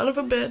warm, you son of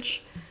a bitch.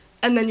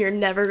 And then you're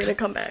never going to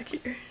come back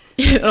here.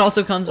 It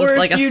also comes Or with if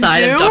like a you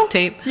side do, of duct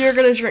tape. You're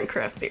going to drink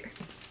craft beer.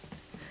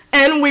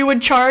 And we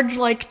would charge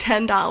like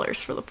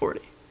 $10 for the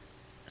 40.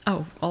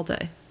 Oh, all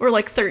day. Or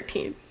like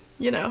 13,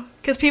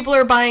 Because people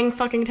are buying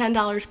fucking $10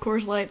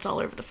 Coors Lights all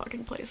over the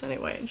fucking place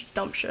anyway. And just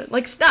dumb shit.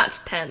 Like, it's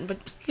 10, but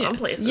some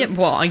places. Yeah,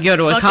 well, you go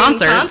to a Fucking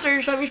concert.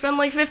 or something, you spend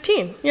like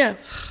 15. Yeah.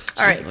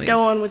 All right, Louise.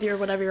 go on with your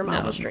whatever your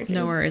mom was drinking.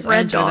 No worries. I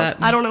Red enjoy Dog.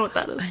 that. I don't know what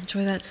that is. I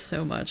enjoy that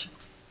so much.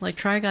 Like,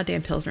 try a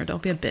goddamn Pilsner.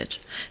 Don't be a bitch.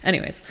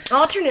 Anyways,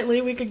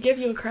 Alternately, we could give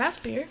you a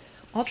craft beer.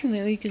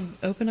 alternately, you could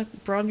open up,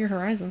 broaden your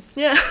horizons.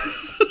 Yeah.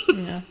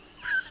 Yeah.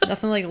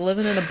 Nothing like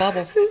living in a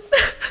bubble.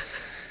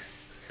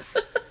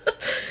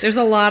 There's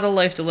a lot of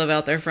life to live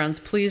out there, friends.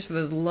 Please, for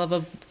the love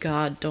of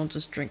God, don't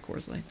just drink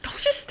Coors Light. Don't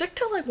just stick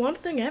to like one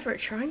thing ever.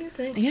 Try new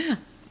things. Yeah.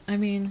 I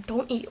mean,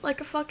 Don't eat like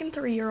a fucking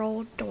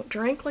 3-year-old. Don't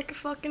drink like a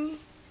fucking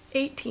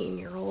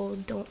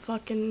 18-year-old. Don't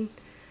fucking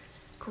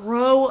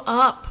grow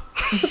up.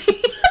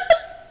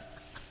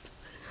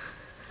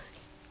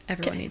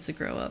 everyone needs to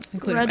grow up,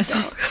 including Red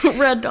myself. Dog.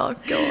 Red Dog.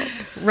 Go on.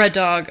 Red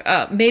Dog.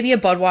 Maybe a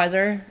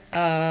Budweiser.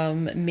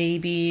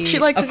 Maybe She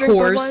liked a to drink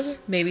Coors. Budweiser?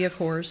 Maybe a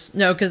Coors.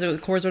 No, because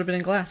Coors would have been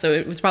in glass, so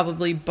it was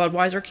probably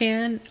Budweiser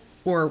can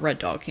or a Red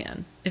Dog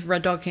can. If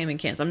Red Dog came in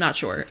cans, I'm not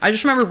sure. I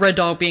just remember Red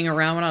Dog being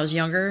around when I was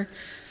younger,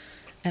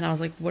 and I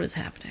was like, "What is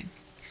happening?"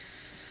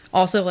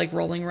 Also, like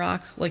Rolling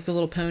Rock, like the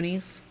little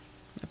ponies.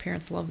 My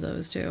parents love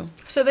those too.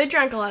 So they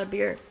drank a lot of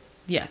beer.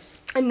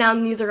 Yes, And now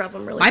neither of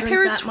them really My drink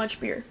parents- that much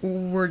beer.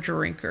 we're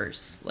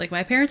drinkers. Like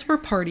my parents were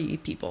party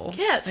people.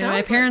 Yeah, it my sounds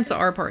like parents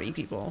are party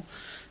people.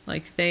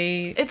 Like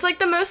they. It's like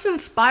the most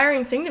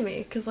inspiring thing to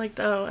me, because like,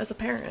 as a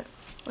parent,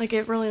 like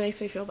it really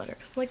makes me feel better.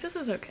 'Cause, like, this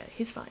is okay.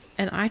 He's fine.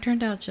 And I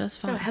turned out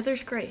just No, fine.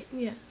 Heather's great.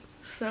 Yeah.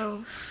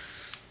 So,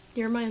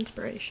 you're my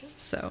inspiration.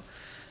 So,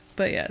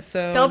 but yeah,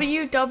 so.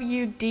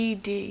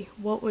 WWDD.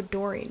 What would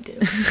Doreen do?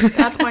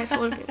 That's my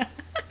slogan.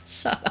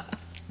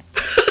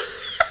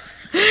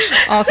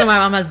 Also, my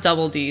mom has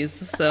double D's,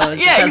 so it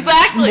just Yeah, has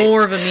exactly.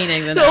 more of a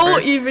meaning than Don't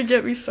ever. even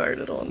get me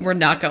started on We're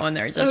not going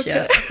there just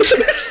Okay.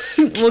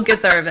 yet. We'll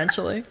get there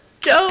eventually.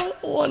 Go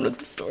on with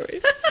the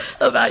story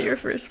about your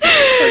first beer.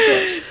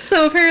 Okay.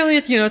 So apparently,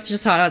 it's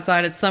just hot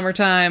outside. It's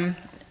summertime.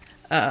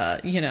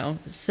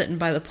 Sitting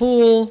by the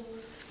pool.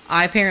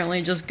 I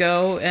apparently just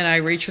go and I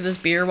reach for this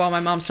beer while my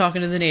mom's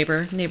talking to the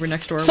neighbor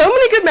next door. So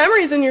many good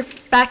memories in your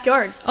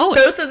backyard. Oh,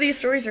 Both of these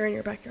stories are in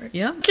your backyard.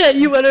 Yeah. Okay,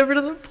 you went over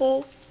to the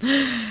pool.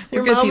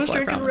 Your good mom was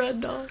people, I drinking promise.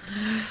 Red Dog.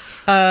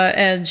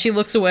 And she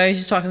looks away.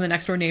 She's talking to the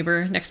next door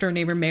neighbor. Next door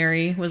neighbor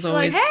Mary was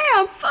always. Like, hey,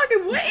 I'm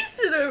fucking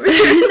wasted over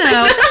here. No,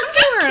 I'm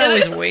just we're kidding.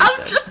 always I'm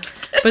wasted. just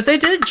But they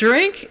did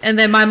drink, and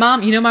then my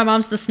mom, my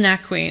mom's the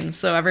snack queen,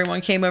 so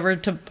everyone came over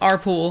to our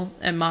pool,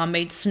 and mom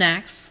made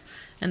snacks,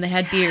 and they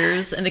had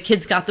beers, and the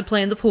kids got to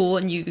play in the pool,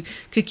 and you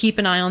could keep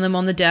an eye on them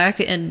on the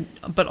deck,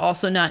 but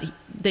also not,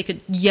 they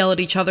could yell at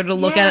each other to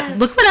look at it, Yes.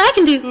 look what I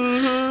can do,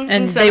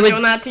 And they would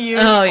doing that to you.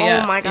 Oh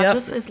yeah, Oh my god, yep.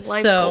 this is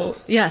life so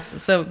goals.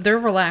 yes, so they're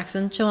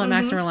relaxing, chilling,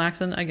 maxing,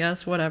 relaxing, I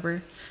guess,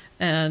 whatever.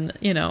 And,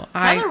 you know,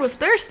 Heather was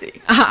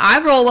thirsty.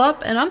 I roll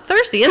up and I'm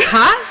thirsty. It's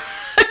hot.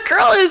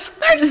 Girl is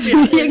thirsty.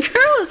 Your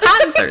girl is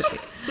hot and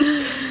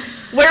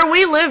thirsty. Where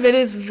we live, it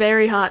is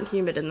very hot and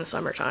humid in the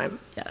summertime.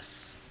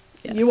 Yes.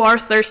 You are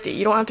thirsty.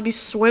 You don't have to be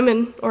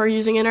swimming or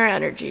using inner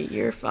energy.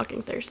 You're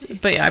fucking thirsty.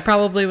 But yeah, I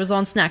probably was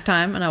on snack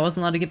time and I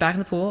wasn't allowed to get back in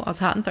the pool. I was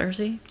hot and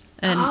thirsty.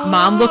 And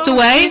Mom looked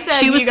away. She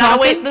said, was you gotta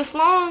talking. wait this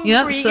long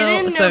Yep, before you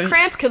get in. No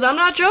cramps, because I'm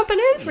not jumping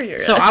in for you.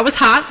 So I was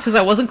hot because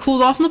I wasn't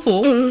cooled off in the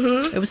pool.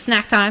 Mm-hmm. It was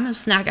snack time. It was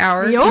snack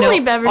hour. The only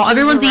beverages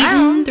everyone's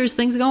around. eating. There's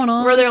things going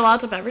on. Were there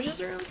lots of beverages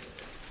around?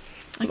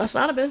 Must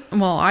not have been.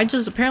 Well,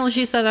 apparently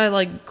she said I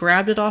like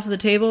grabbed it off the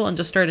table and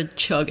just started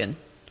chugging.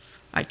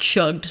 I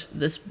chugged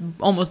this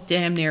almost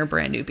damn near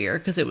brand new beer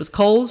because it was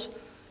cold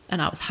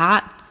and I was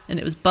hot and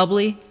it was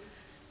bubbly.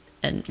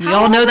 And we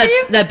all know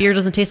that beer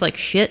doesn't taste like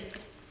shit.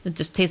 It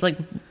just tastes like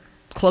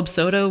club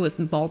soda with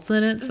malts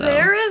in it. So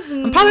There is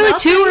I'm probably like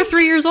 2 or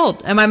 3 years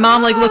old. And my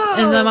mom like looked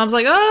and then mom's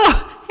like,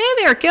 "Oh,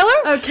 hey there, killer."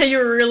 Okay, you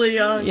were really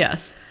young.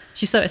 Yes.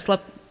 She said I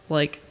slept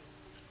like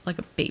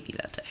a baby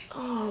that day.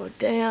 Oh,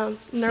 damn.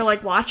 And they're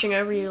like watching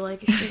over you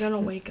like, is she gonna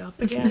wake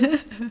up again?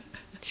 Is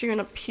she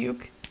gonna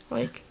puke?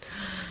 Like,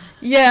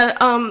 yeah,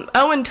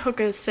 Owen took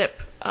a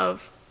sip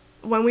of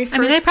when we first... I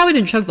mean, I probably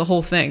didn't chug the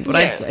whole thing, but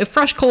Yeah. a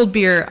fresh cold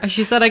beer.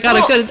 She said I got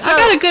a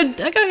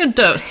good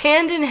dose.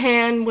 Hand in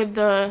hand with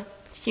the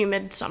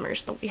humid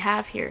summers that we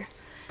have here,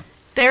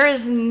 there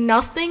is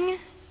nothing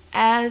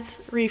as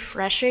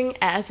refreshing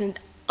as an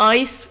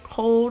ice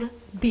cold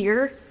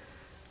beer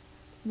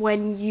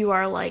when you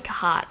are like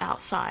hot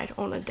outside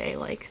on a day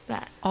like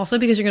that. Also,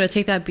 because you're going to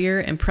take that beer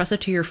and press it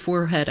to your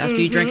forehead after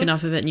you drink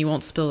enough of it, and you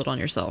won't spill it on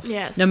yourself.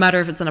 Yes. No matter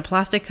if it's in a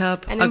plastic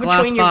cup, And a in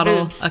glass between your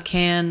bottle, boobs. a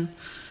can.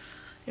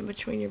 In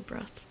between your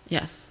breasts.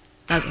 Yes.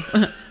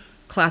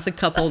 Classic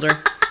cup holder.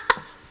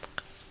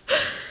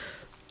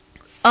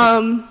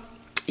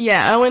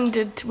 Yeah, Owen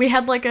did. We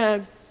had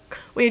had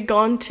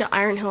gone to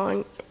Iron Hill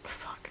and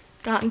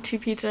gotten 2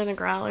 pizza and a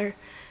growler.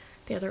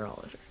 The other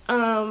Oliver.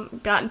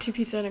 Gotten 2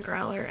 pizza and a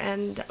growler,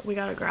 and we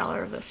got a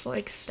growler of this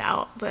like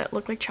stout that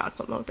looked like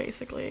chocolate milk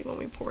basically when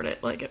we poured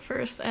it like at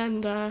first,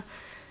 and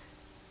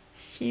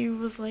he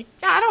was like,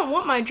 "Yeah, I don't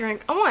want my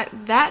drink. I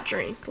want that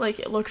drink." Like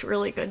it looked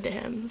really good to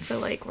him. So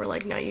like we're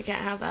like, "No, you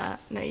can't have that.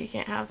 No, you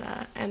can't have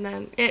that." And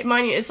then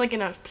mind you, it's like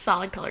in a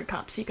solid colored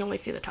cup, so you can only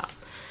see the top.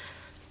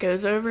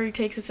 Goes over, he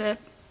takes a sip,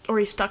 or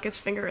he stuck his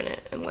finger in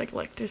it and like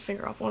licked his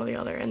finger off one or the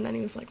other, and then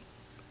he was like,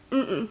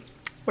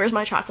 "Where's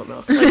my chocolate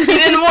milk?" Like, he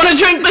didn't want to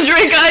drink the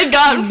drink I had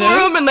gotten for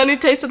him, and then he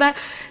tasted that.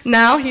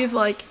 Now he's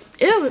like,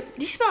 "Ew,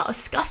 you smell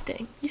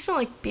disgusting. You smell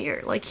like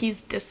beer." Like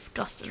he's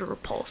disgusted or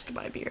repulsed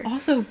by beer.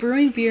 Also,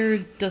 brewing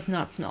beer does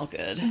not smell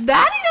good.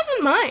 That he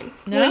doesn't mind.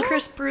 No? When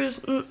Chris brews,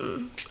 I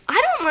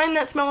don't mind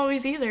that smell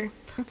always either.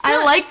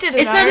 I liked it.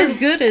 It's not as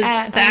good as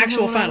at the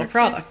actual Iron Hill final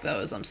product, though,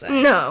 as I'm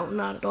saying. No,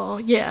 not at all.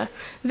 Yeah,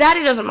 that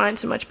he doesn't mind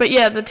so much. But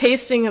yeah, the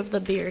tasting of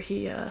the beer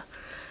he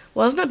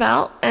wasn't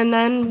about. And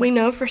then we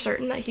know for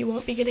certain that he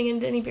won't be getting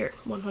into any beer,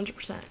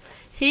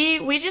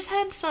 100%. We just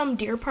had some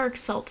Deer Park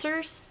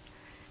seltzers,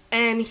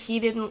 and he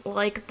didn't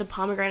like the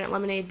pomegranate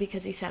lemonade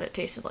because he said it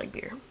tasted like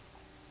beer.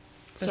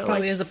 So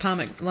probably is a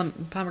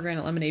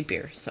pomegranate lemonade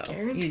beer. So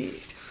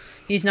Guaranteed.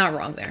 he's not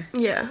wrong there.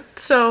 Yeah.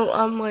 So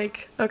I'm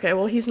like, okay,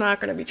 well, he's not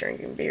going to be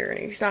drinking beer, and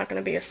he's not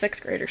going to be a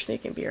 6th grader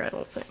sneaking beer, I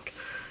don't think.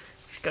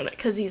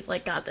 Because he's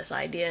like got this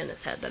idea in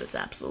his head that it's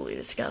absolutely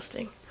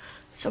disgusting.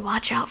 So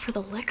watch out for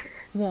the liquor.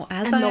 Well,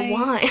 The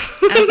wine.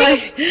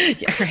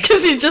 Yeah, right.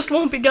 Because he just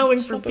won't be going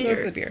for won't be beer.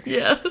 going for beer.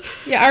 Yeah.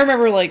 Yeah, I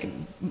remember, like,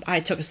 I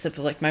took a sip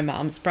of, like, my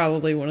mom's,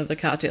 probably one of the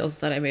cocktails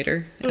that I made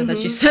her, and that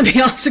she sent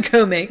me off to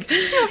go make.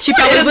 She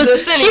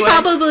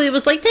probably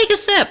was like, take a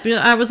sip. You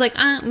know, I was like,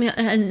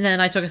 and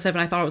then I took a sip,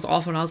 and I thought it was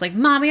awful, and I was like,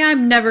 Mommy,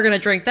 I'm never gonna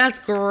drink. That's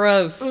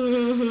gross.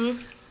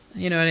 Mm-hmm.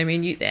 You know what I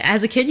mean?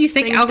 As a kid, you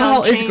think Things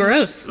alcohol don't is change.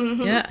 gross.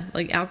 Yeah,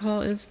 like,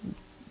 alcohol is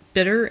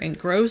bitter and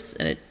gross,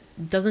 and it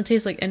doesn't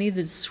taste like any of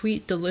the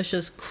sweet,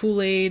 delicious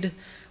Kool-Aid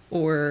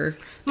or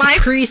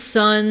Capri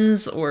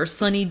Suns or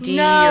Sunny D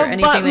or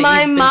anything that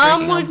my you've been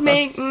mom drinking would on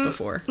make Plus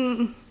before.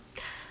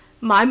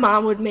 My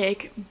mom would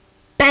make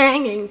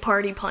banging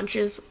party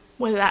punches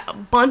with a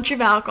bunch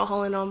of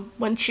alcohol in them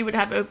when she would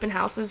have open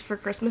houses for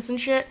Christmas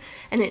and shit,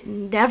 and it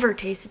never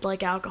tasted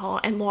like alcohol,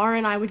 and Laura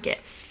and I would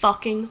get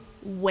fucking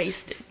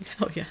wasted.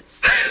 Oh,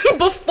 yes.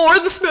 Before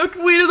the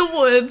smoking weed of the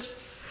woods,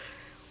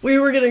 we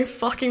were getting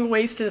fucking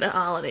wasted at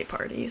holiday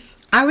parties.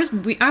 I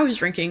was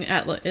drinking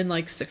in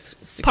like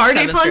sixth Party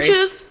 7th grade.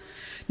 punches?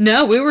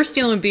 No, we were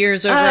stealing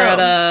beers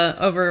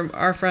over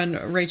our friend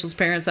Rachel's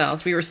parents'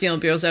 house. We were stealing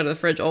beers out of the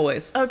fridge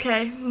always.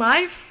 Okay,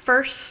 my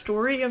first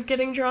story of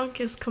getting drunk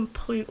is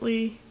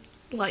completely,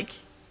 like,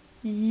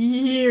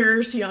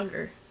 years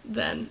younger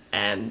then,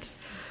 and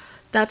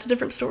that's a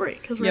different story.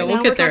 Cause right we'll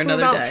now get we're there talking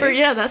another about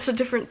day. that's a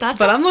different.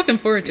 But I'm looking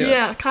forward to it.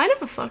 Yeah, kind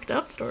of a fucked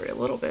up story a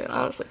little bit,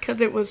 honestly,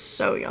 because it was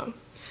so young.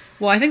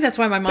 Well, I think that's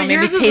why my mom made me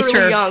yours is taste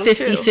really her young,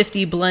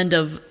 50-50 blend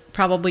of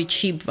probably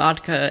cheap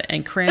vodka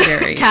and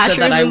cranberry so Cashers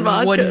that I and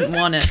vodka. wouldn't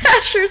want it.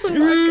 Cashers and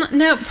vodka.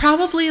 No,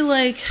 probably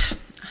like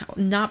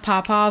not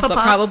Popov, but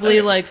Popov? probably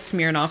Okay. like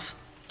Smirnoff.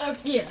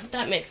 Yeah,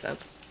 that makes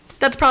sense.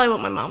 That's probably what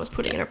my mom was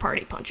putting in her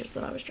party punches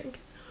that I was drinking.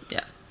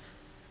 Yeah.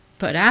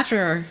 But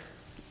after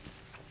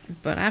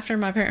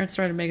my parents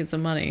started making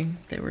some money,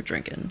 they were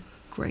drinking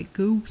Grey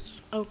Goose.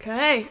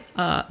 Okay.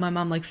 My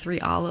mom liked 3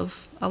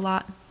 Olive a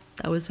lot.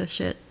 That was her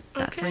shit.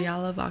 That Okay. 3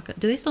 Olive vodka.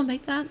 Do they still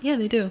make that? Yeah,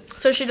 they do.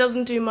 So she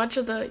doesn't do much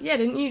of the. Yeah,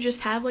 didn't you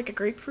just have like a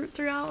grapefruit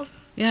 3 Olive?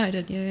 Yeah, I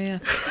did. Yeah.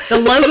 The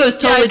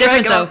logo's Yeah, I totally drank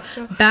different it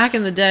though. all. Back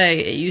in the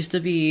day, there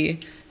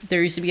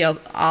used to be a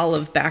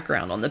olive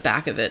background on the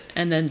back of it,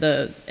 and then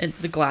the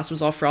glass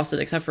was all frosted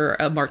except for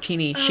a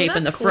martini shape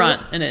in that's the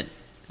front, cool. and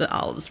the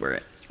olives were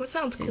it. What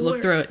sounds You cool?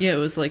 look through it. Yeah, it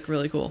was like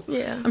really cool.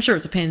 Yeah. I'm sure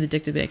it's a pain in the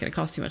dick to make, and it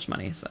costs too much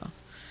money. So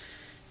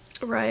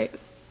Right.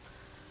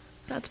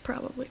 That's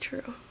probably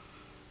true.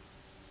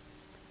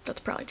 That's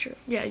probably true.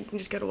 Yeah, you can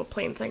just go to a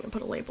plain thing and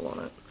put a label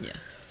on it.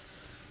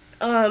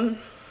 yeah.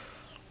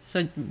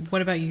 So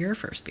what about your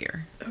first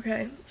beer?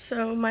 Okay,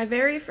 so my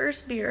very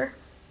first beer,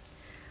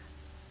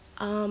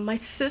 my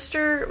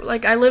sister,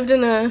 like, I lived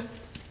in a.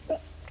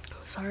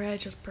 Sorry, I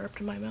just burped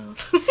in my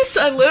mouth.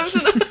 I lived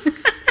in a.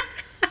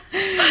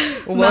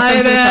 Well,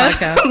 welcome to the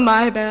podcast.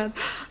 My bad.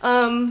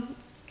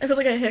 It was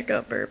like a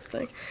hiccup burp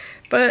thing.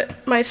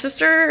 But my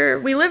sister,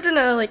 we lived in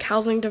a like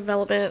housing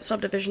development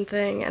subdivision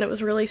thing, and it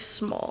was really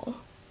small.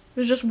 It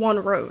was just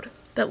one road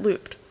that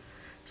looped.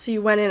 So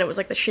you went in, it was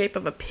like the shape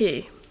of a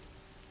P.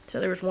 So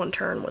there was one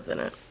turn within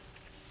it.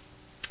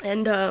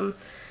 And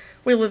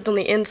we lived on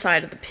the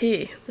inside of the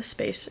P, the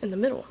space in the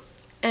middle.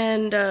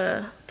 And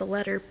the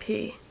letter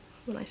P,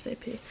 when I say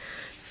P.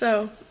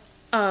 So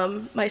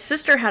my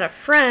sister had a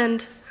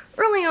friend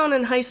early on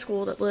in high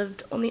school that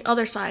lived on the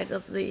other side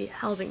of the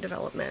housing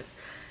development.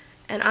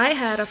 And I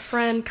had a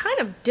friend, kind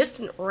of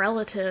distant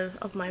relative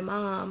of my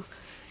mom,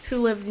 who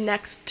lived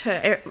next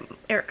to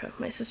Erica,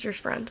 my sister's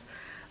friend.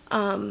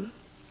 Well,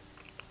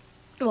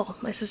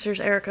 my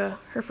sister's Erica,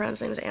 her friend's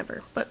name is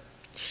Amber, but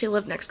she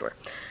lived next door.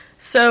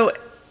 So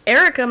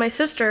Erica, my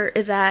sister,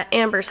 is at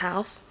Amber's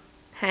house,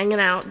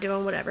 hanging out,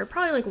 doing whatever,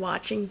 probably like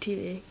watching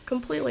TV,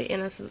 completely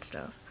innocent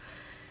stuff.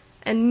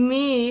 And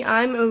me,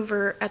 I'm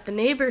over at the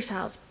neighbor's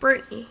house,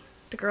 Brittany,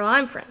 the girl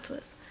I'm friends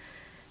with.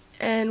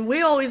 And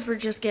we always were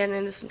just getting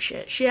into some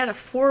shit. She had a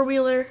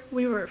 4-wheeler.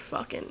 We were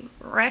fucking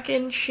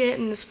wrecking shit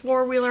in this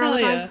 4-wheeler all the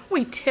Hell time. yeah.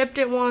 We tipped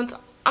it once.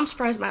 I'm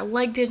surprised my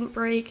leg didn't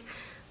break.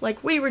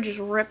 Like, we were just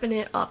ripping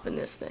it up in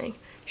this thing.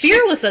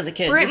 Fearless as a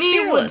kid. You're Brittany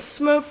would fearless.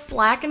 smoke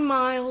Black and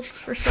Milds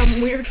for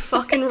some weird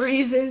fucking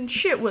reason.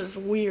 Shit was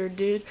weird,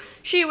 dude.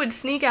 She would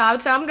sneak out. I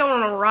would say, I'm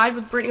going on a ride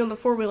with Brittany on the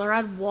 4-wheeler.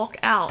 I'd walk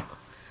out.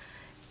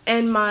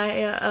 And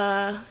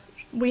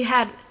we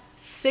had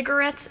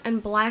cigarettes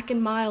and Black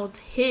and Milds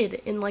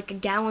hid in like a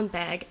gallon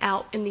bag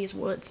out in these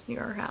woods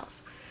near our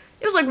house.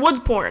 It was like woods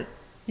porn.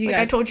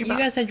 I told you about.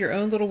 You guys had your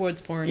own little woods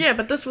porn. Yeah,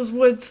 but this was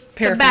woods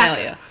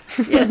Paraphernalia.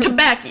 tobacco. Yeah,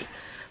 tobacco.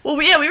 Well,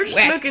 we were just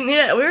Whack. smoking.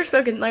 Yeah, we were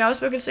smoking. Like, I was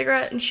smoking a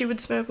cigarette, and she would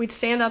smoke. We'd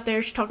stand out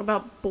there. She'd talk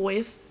about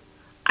boys.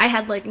 I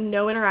had like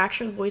no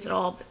interaction with boys at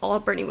all. All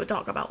Brittany would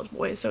talk about was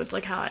boys. So it's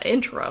like how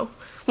intro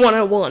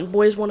 101,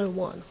 boys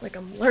 101. Like,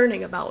 I'm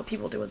learning about what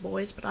people do with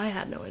boys, but I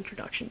had no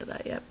introduction to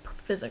that yet,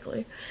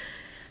 physically,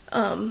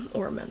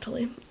 or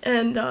mentally.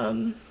 And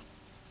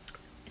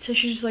so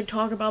she just like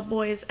talk about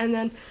boys, and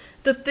then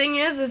the thing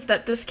is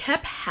that this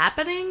kept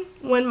happening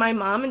when my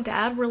mom and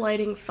dad were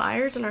lighting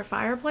fires in our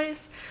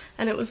fireplace,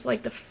 and it was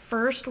like the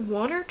first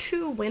 1 or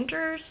 2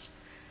 winters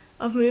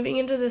of moving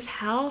into this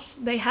house.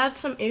 They had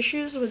some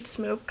issues with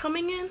smoke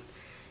coming in,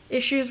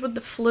 issues with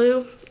the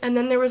flue, and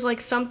then there was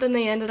like something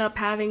they ended up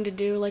having to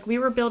do. Like, we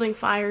were building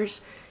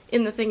fires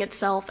in the thing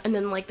itself, and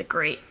then like the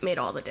grate made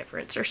all the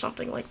difference or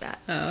something like that.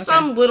 Oh, okay.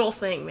 Some little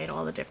thing made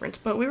all the difference,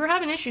 but we were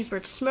having issues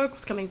where smoke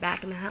was coming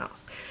back in the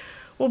house.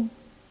 Well,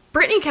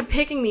 Brittany kept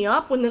picking me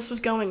up when this was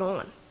going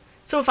on.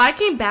 So if I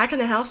came back in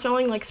the house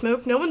smelling like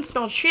smoke, no one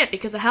smelled shit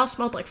because the house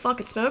smelled like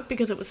fucking smoke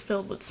because it was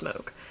filled with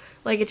smoke.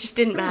 Like, it just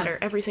didn't matter.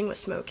 Everything was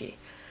smoky.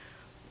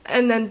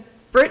 And then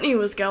Brittany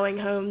was going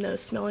home, though,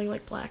 smelling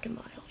like Black and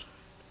Mild.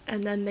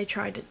 And then they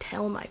tried to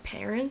tell my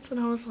parents, and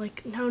I was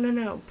like,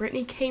 no.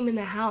 Brittany came in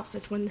the house.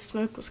 That's when the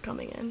smoke was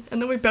coming in. And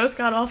then we both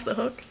got off the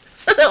hook.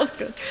 So that was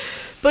good.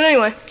 But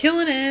anyway.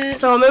 Killing it.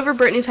 So I'm over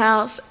Brittany's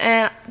house,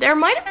 and there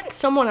might have been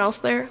someone else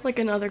there, like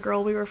another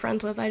girl we were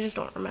friends with. I just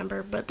don't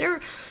remember. But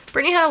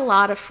Brittany had a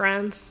lot of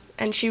friends,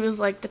 and she was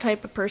like the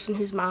type of person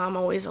whose mom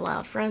always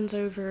allowed friends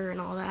over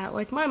and all that.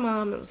 Like, my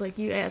mom, it was like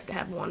you asked to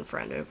have one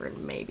friend over,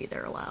 and maybe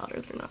they're allowed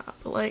or they're not.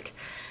 But like,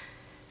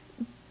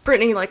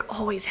 Brittany like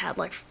always had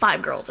like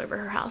 5 girls over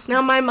her house.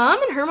 Now, my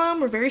mom and her mom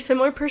were very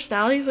similar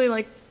personalities. They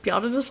like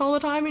yelled at us all the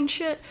time and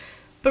shit.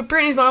 But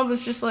Brittany's mom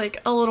was just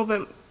like a little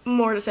bit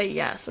more to say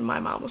yes, and my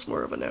mom was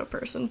more of a no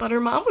person. But her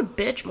mom would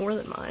bitch more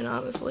than mine,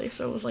 honestly.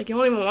 So it was like, you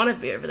don't even want to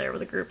be over there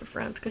with a group of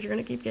friends because you're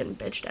going to keep getting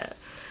bitched at.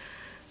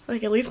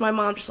 Like, at least my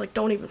mom just like,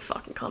 don't even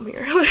fucking come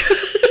here.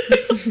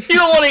 You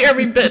don't want to hear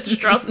me bitch,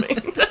 trust me.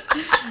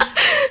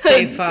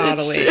 Stay far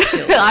away,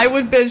 children. I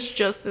would bitch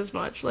just as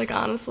much. Like,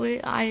 honestly,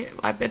 I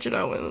bitch at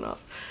Owen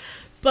enough.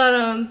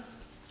 But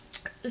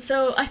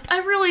So I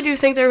really do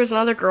think there was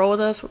another girl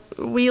with us.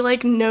 We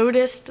like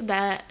noticed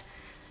that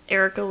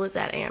Erica was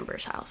at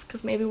Amber's house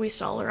because maybe we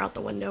saw her out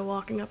the window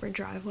walking up her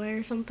driveway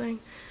or something.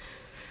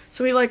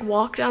 So we like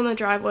walked down the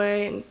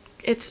driveway, and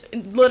it's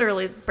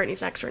literally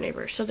Brittany's next door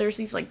neighbor. So there's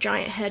these like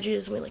giant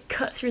hedges, and we like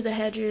cut through the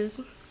hedges,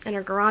 and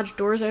our garage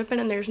door's open,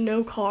 and there's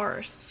no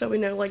cars. So we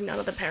know like none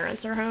of the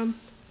parents are home.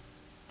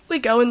 We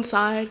go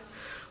inside,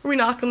 or we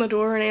knock on the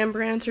door, and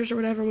Amber answers or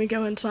whatever, and we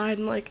go inside,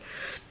 and like,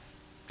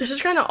 this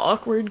is kind of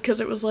awkward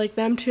because it was like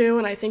them two,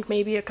 and I think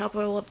maybe a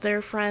couple of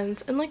their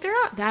friends, and like they're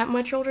not that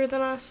much older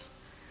than us,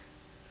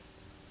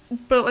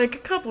 but like a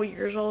couple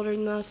years older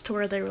than us, to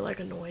where they were like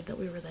annoyed that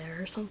we were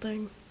there or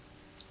something.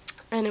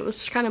 And it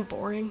was kind of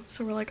boring,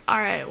 so we're like, all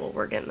right, well,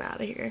 we're getting out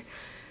of here.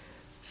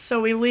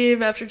 So we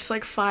leave after just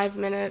like 5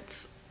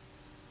 minutes.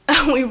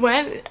 We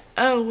went in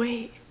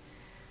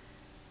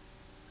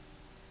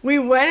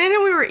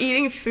and we were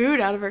eating food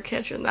out of her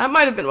kitchen. That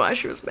might have been why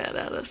she was mad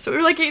at us. So we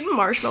were like eating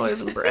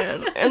marshmallows and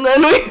bread, and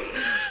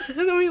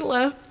then we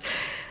left.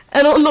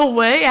 And on the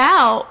way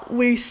out,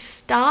 we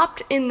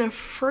stopped in the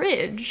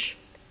fridge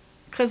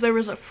because there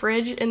was a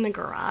fridge in the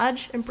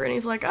garage, and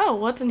Brittany's like, "Oh,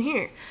 what's in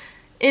here?"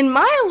 In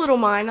my little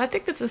mind, I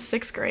think this is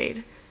 6th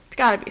grade. It's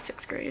got to be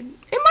 6th grade.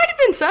 It might have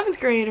been 7th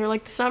grade or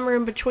like the summer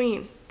in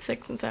between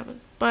 6th and 7th.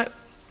 But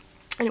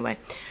anyway,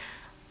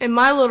 in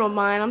my little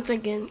mind, I'm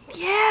thinking,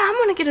 yeah, I'm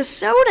going to get a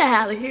soda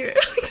out of here.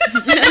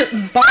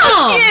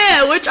 Bomb!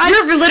 Yeah, which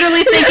You're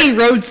literally thinking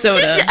road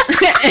soda.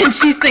 And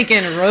she's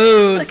thinking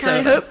road like, soda.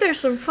 I hope there's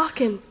some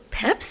fucking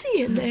Pepsi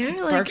in there.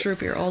 Like, Barks root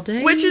beer all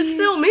day. which is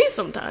still me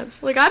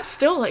sometimes. Like, I'm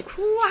still like,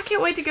 ooh, I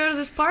can't wait to go to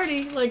this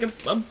party. Like, a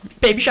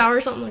baby shower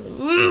or something. Like,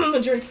 I'm going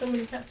to drink so many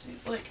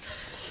Pepsis. Like,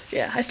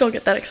 yeah, I still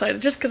get that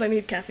excited just because I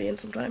need caffeine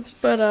sometimes.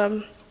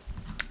 But,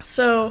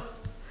 so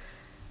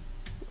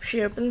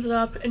she opens it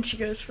up and she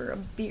goes for a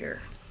beer.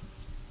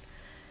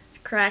 She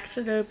cracks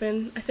it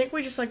open. I think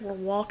we just, like, were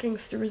walking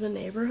through the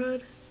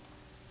neighborhood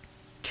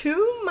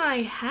to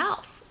my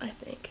house, I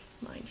think,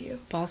 mind you.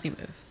 Ballsy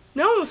move.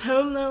 No one was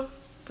home, though.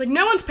 Like,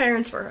 no one's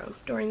parents were home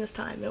during this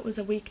time. It was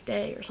a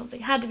weekday or something.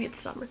 It had to be the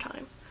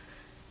summertime.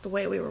 The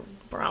way we were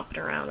romping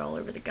around all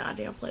over the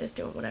goddamn place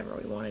doing whatever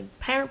we wanted.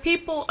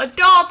 People,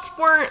 adults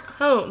weren't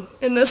home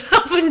in this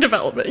housing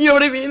development. You know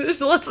what I mean?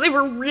 Unless they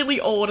were really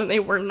old and they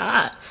were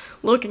not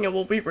looking at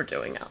what we were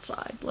doing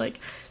outside. Like,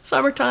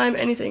 summertime,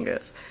 anything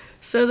goes.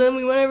 So then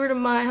we went over to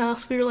my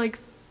house. We were, like,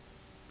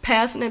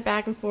 passing it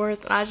back and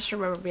forth. And I just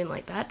remember being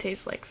like, that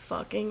tastes like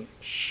fucking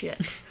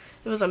shit.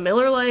 It was a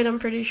Miller Lite, I'm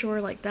pretty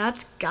sure. Like,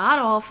 that's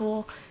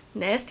god-awful.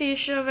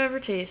 Nastiest shit I've ever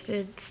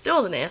tasted.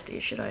 Still the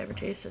nastiest shit I ever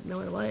tasted.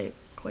 Miller Lite,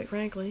 quite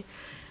frankly.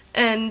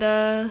 And,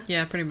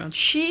 Yeah, pretty much.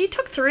 she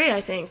took 3,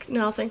 I think.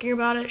 Now, thinking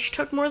about it, she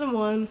took more than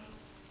 1.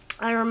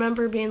 I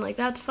remember being like,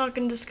 that's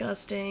fucking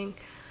disgusting.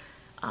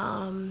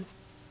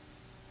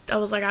 I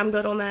was like, I'm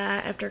good on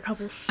that after a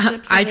couple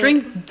sips I of it.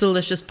 drink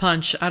delicious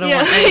punch. I don't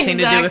want anything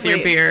to do with your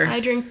exactly. beer. I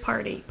drink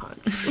party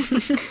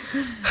punch.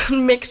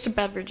 Mixed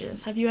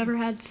beverages. Have you ever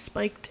had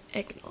spiked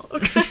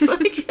eggnog?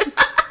 Like,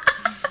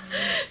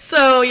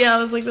 so, yeah, I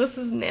was like, this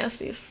is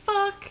nasty as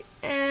fuck.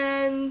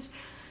 And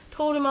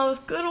told him I was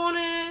good on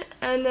it.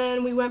 And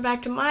then we went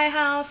back to my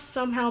house.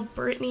 Somehow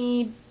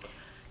Brittany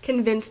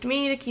convinced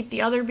me to keep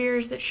the other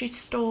beers that she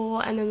stole.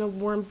 And then the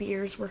warm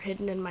beers were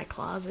hidden in my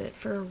closet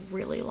for a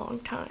really long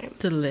time.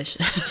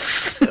 Delicious.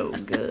 So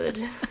good.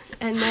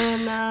 And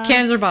then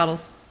Cans or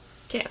bottles?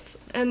 cans.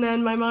 And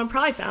then my mom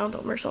probably found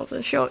them or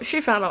something. She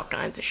found all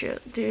kinds of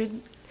shit,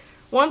 dude.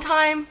 One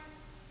time,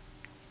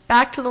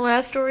 back to the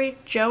last story,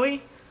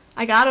 Joey,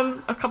 I got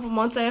him a couple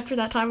months after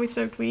that time we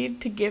smoked weed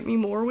to get me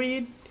more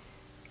weed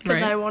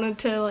because Right. I wanted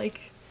to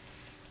like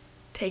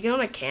take it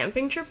on a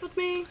camping trip with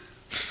me.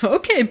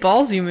 Okay,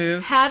 ballsy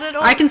move. Had it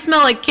on. I can smell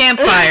like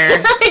campfire.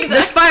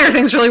 This fire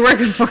thing's really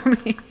working for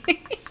me.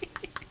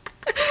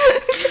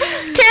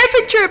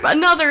 Camping trip,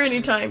 another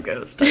anytime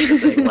goes type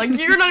of thing. Like,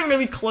 you're not even gonna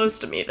be close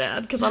to me,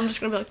 Dad, because I'm just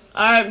gonna be like,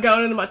 I'm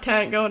going into my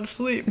tent, going to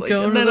sleep. Like,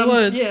 Going and to then the I'm-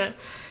 woods.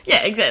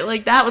 Yeah, exactly.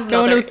 Like, that was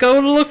Go another. to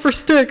look for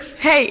sticks.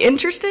 Hey,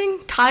 interesting.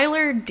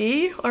 Tyler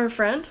D, our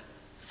friend,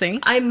 See?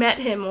 I met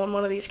him on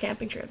one of these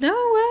camping trips. No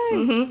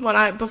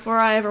way. Before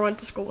I ever went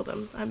to school with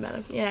him, I met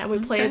him. Yeah, and we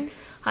played Okay.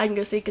 hide and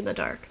go seek in the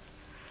dark.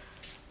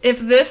 If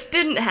this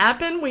didn't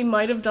happen, we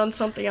might have done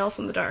something else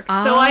in the dark.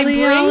 So I Ollie,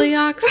 bring Ollie,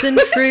 oxen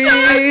free. so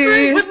I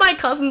bring with my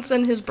cousins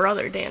and his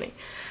brother Danny.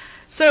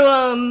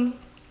 So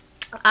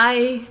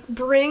I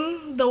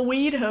bring the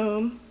weed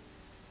home.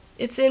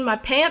 It's in my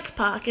pants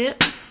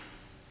pocket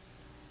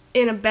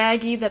in a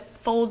baggie that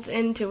folds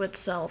into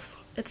itself.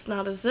 It's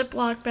not a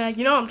Ziploc bag.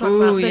 You know what I'm talking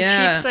about? Ooh, The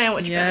yeah. cheap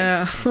sandwich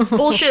Yeah. bags.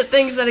 Bullshit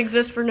things that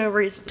exist for no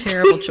reason.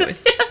 Terrible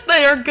choice.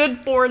 They are good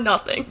for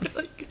nothing.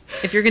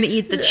 If you're going to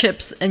eat the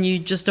chips and you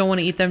just don't want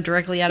to eat them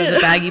directly out of the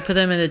bag, you put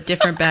them in a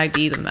different bag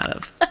to eat them out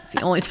of. It's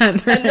the only time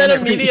they're And then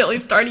ever immediately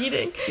used. start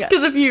eating. Yes.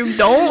 Because if you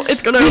don't,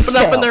 it's going to open up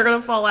stale. and they're going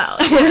to fall out.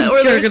 Yeah,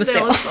 or they're gonna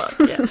stale as stale.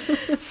 fuck.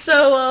 Yeah.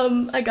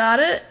 So I got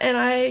it and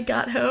I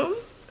got home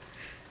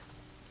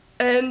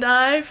and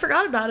I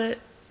forgot about it.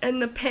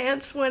 And the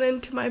pants went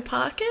into my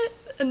pocket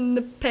and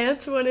the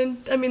pants went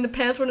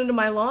into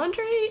my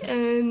laundry,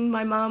 and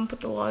my mom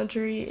put the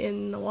laundry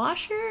in the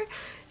washer.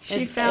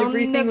 She And found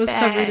everything the was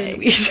bag. covered in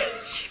weed.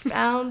 She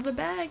found the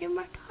bag in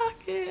my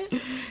pocket.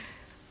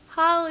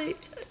 Holly,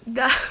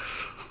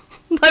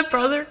 my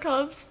brother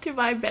comes to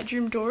my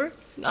bedroom door.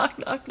 Knock,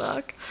 knock,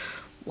 knock.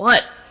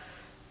 What?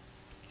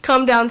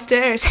 Come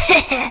downstairs.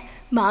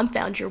 Mom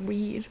found your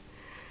weed.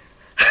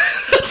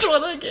 That's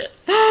what I get.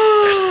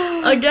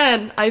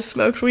 Again, I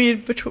smoked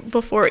weed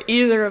before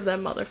either of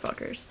them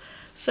motherfuckers.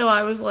 So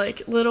I was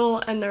like little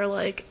and they're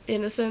like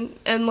innocent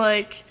and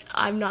like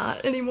I'm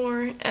not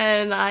anymore.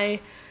 And I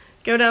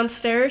go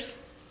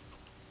downstairs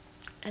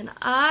and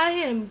I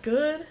am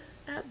good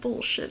at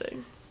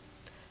bullshitting.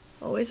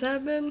 Always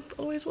have been,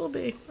 always will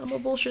be. I'm a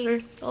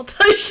bullshitter. I'll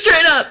tell you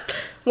straight up.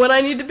 When I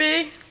need to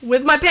be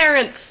with my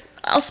parents,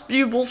 I'll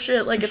spew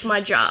bullshit like it's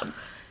my job.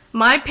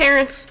 My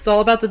parents It's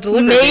all about the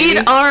delivery. made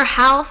baby. our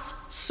house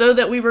so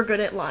that we were good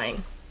at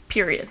lying.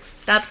 Period.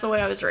 That's the way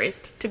I was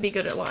raised, to be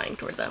good at lying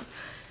toward them.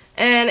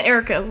 And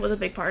Erica was a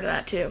big part of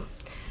that too.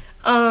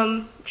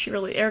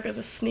 Erica's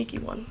a sneaky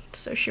one,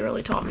 so she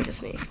really taught me to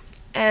sneak.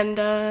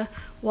 And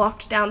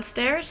walked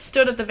downstairs,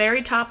 stood at the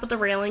very top of the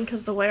railing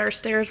because the way our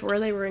stairs were,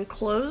 they were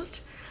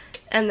enclosed.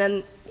 And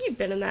then you've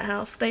been in that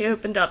house. They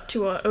opened up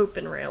to an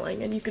open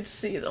railing, and you could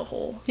see the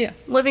whole Yeah.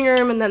 living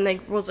room. And then there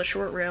was a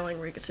short railing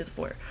where you could see the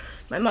floor.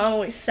 My mom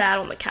always sat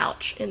on the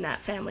couch in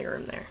that family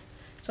room there.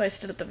 So I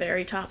stood at the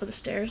very top of the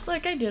stairs,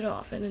 like I did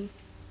often. And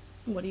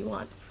what do you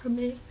want from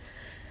me?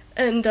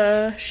 And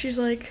she's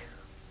like,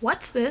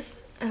 "What's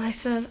this?" And I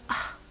said,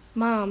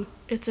 "Mom,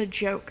 it's a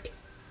joke."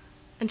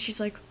 And she's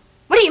like,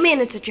 "What do you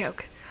mean it's a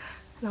joke?"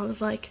 And I was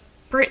like,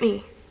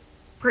 Brittany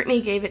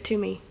gave it to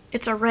me.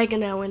 It's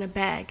oregano in a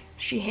bag.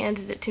 She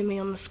handed it to me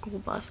on the school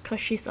bus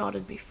because she thought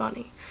it'd be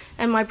funny."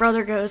 And my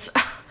brother goes,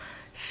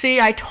 "See,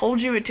 I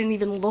told you it didn't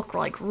even look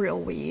like real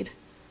weed."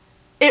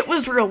 It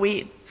was real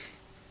weed.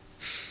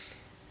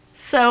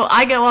 So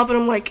I go up and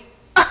I'm like,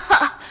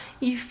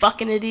 "You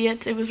fucking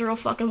idiots, it was real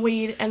fucking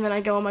weed." And then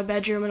I go in my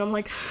bedroom and I'm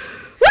like,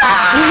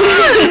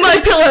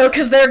 my pillow,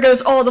 because there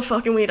goes all the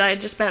fucking weed I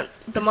had just spent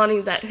the money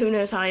that who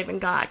knows how I even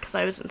got because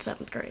I was in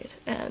 7th grade.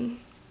 And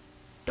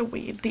the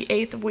weed, the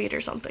 8th of weed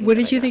or something. What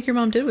that did I you got. think your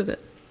mom did with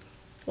it?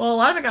 Well, a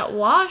lot of it got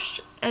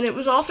washed, and it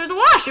was all through the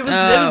wash. It was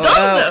done.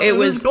 So it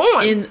was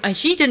gone.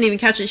 She didn't even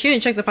catch it. She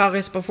didn't check the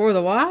pockets before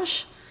the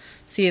wash.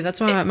 See, that's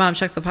why my mom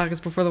checked the pockets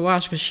before the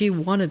wash, because she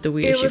wanted the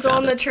weed. It if was she found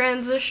on the it.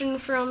 transition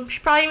from. She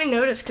probably even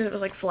noticed because it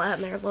was like flat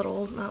in there,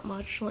 little, not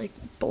much, like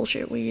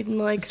bullshit weed, and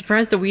like. I'm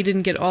surprised the weed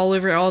didn't get all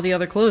over all the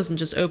other clothes and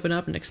just open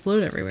up and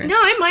explode everywhere.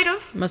 No, it might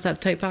have. Must have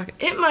tight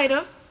pockets. It might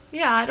have.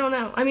 Yeah, I don't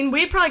know. I mean,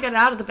 weed probably got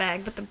out of the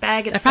bag, but the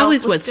bag That itself probably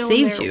is was what still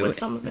saved in there you, with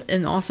some of it.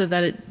 and also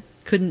that it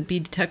couldn't be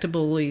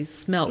detectably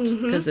smelt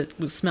because it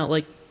smelled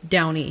like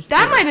downy.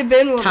 That might have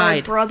been what my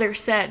Tide. brother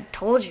said.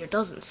 "Told you it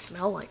doesn't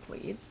smell like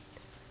weed."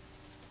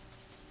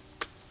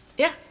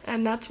 Yeah,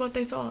 and that's what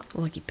they thought.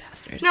 Lucky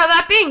bastard. Now,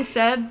 that being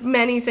said,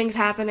 many things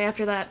happened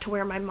after that to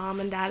where my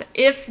mom and dad,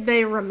 if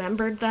they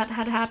remembered that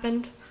had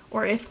happened,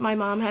 or if my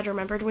mom had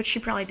remembered, which she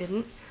probably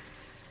didn't,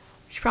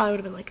 she probably would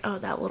have been like, "Oh,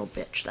 that little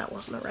bitch, that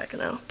wasn't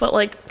oregano." But,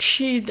 like,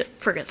 she'd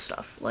forget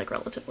stuff, like,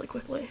 relatively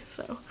quickly,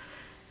 so,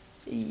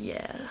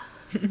 yeah.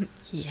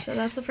 Yeah. So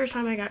that's the first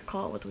time I got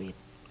caught with weed,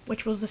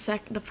 which was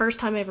the first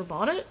time I ever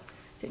bought it.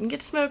 Didn't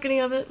get to smoke any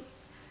of it.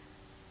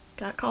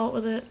 Got caught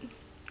with it.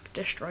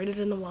 Destroyed it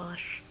in the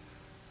wash.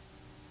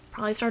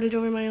 Probably started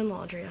doing my own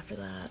laundry after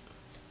that.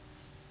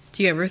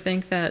 Do you ever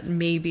think that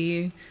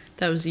maybe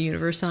that was the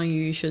universe telling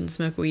you you shouldn't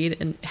smoke weed,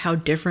 and how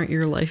different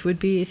your life would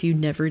be if you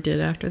never did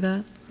after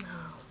that? No.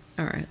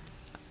 All right.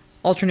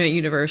 Alternate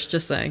universe,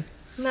 just saying.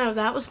 No,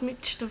 that was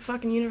just the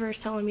fucking universe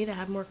telling me to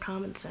have more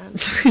common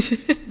sense. Do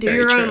Very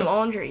your true. own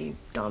laundry, you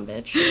dumb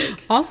bitch.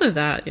 Like, Also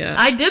that, yeah.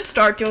 I did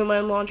start doing my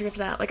own laundry after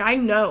that. Like, I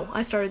know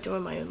I started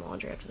doing my own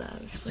laundry after that.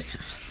 I was just like,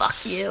 fuck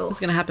you. It's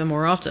gonna happen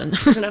more often.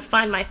 I'm gonna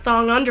find my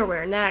thong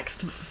underwear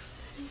next.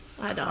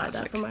 I had to hide that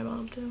Classic. from my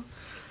mom, too.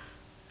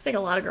 I think a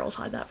lot of girls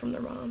hide that from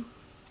their mom.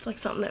 It's like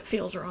something that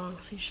feels wrong,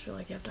 so you just feel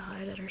like you have to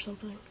hide it or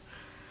something.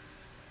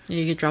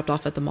 You get dropped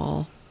off at the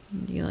mall.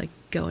 You like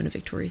go into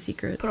Victoria's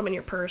Secret. Put them in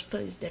your purse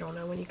so they don't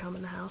know when you come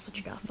in the house that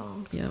you got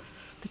thongs. Yep.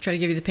 They try to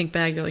give you the pink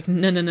bag. You're like,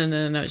 no,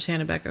 just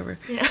hand it back over.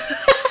 Yeah.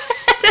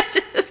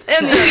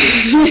 And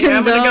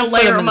I'm gonna go Don't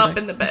layer put 'em them in the up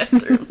in the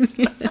bathroom.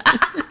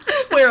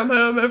 Wear them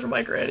home over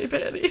my granny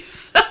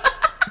panties.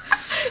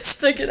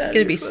 Stick it out. It's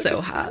gonna be so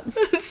hot.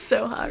 It's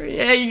so hot.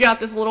 Yeah, you got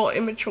this little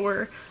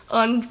immature,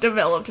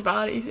 undeveloped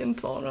body in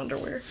thong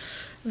underwear.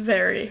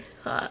 Very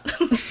hot.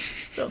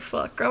 The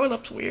fuck. Growing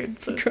up's weird.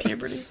 So is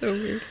puberty. So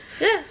weird.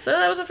 Yeah, so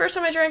that was the first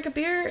time I drank a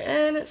beer,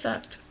 and it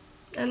sucked.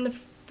 And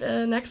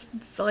the next,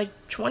 like,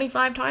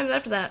 25 times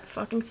after that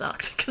fucking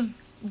sucked. Because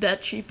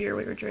that cheap beer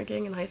we were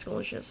drinking in high school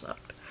and shit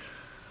sucked.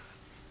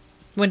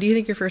 When do you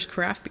think your first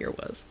craft beer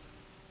was?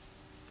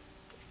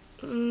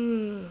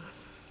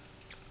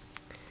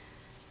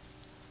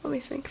 Let me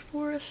think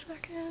for a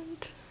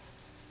second.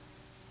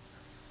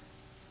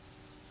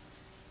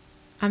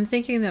 I'm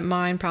thinking that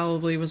mine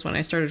probably was when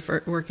I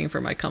started working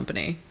for my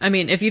company. I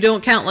mean, if you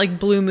don't count like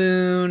Blue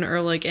Moon or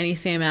like any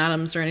Sam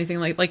Adams or anything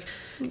like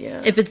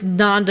Yeah. if it's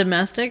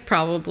non-domestic,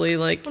 probably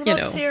like, What you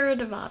about know, Sierra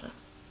Nevada?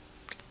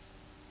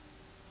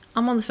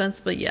 I'm on the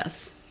fence, but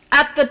yes.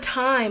 At the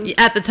time.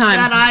 At the time,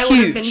 that I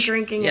would have been huge.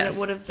 drinking, Yes, and it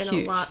would have been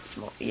huge. a lot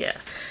smaller. Yeah.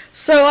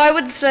 So I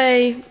would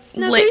say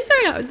No, into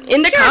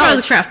Sierra college.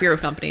 was a craft beer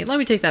company. Let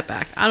me take that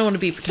back. I don't want to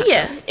be pretentious.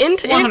 Yes,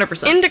 into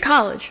 100%. into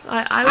college.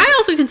 I was I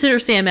also consider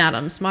Sam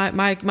Adams.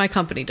 My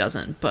company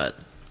doesn't, but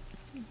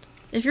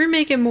if you're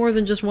making more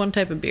than just one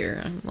type of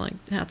beer, I'm like,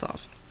 hats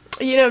off.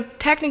 You know,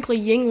 technically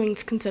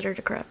Yingling's considered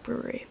a craft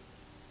brewery.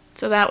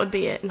 So that would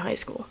be it in high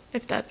school,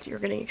 if that's you're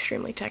getting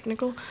extremely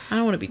technical. I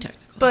don't want to be technical.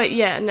 But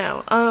yeah,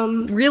 no.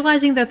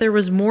 Realizing that there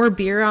was more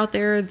beer out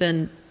there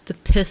than the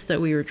piss that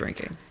we were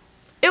drinking.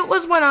 It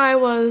was when I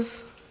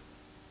was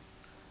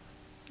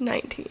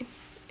 19,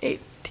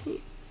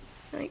 18,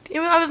 19.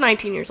 I was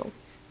 19 years old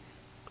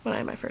when I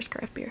had my first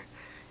craft beer.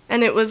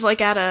 And it was like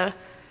at a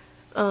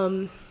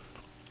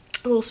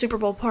little Super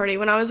Bowl party.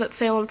 When I was at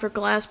Salem for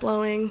glass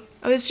blowing,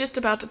 I was just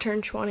about to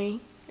turn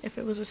 20 if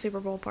it was a Super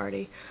Bowl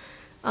party.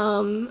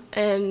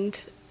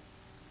 And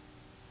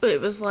it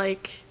was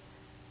like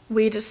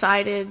we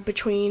decided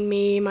between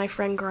me, my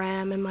friend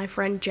Graham, and my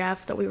friend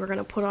Jeff that we were going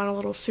to put on a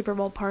little Super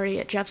Bowl party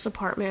at Jeff's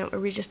apartment where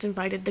we just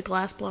invited the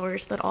glass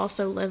blowers that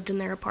also lived in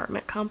their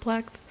apartment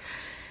complex.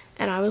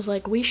 And I was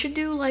like, we should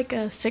do like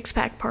a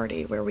 6-pack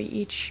party where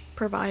we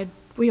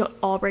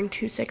all bring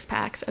 2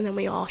 6-packs and then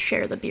we all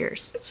share the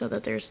beers so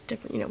that there's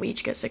different, we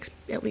each get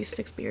at least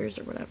 6 beers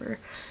or whatever,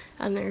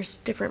 and there's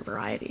different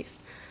varieties.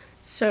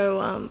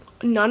 So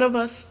none of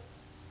us.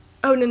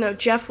 Oh, no,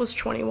 Jeff was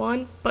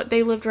 21, but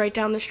they lived right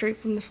down the street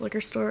from this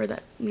liquor store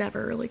that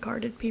never really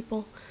carded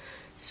people.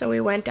 So we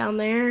went down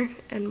there,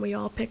 and we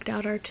all picked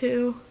out our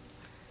 2,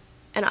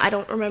 and I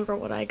don't remember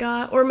what I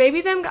got. Or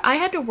maybe I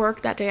had to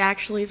work that day,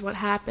 actually, is what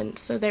happened.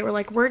 So they were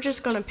like, we're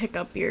just going to pick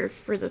up beer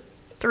for the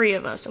 3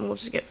 of us, and we'll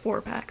just get 4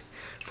 packs.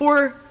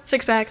 4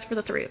 6-packs for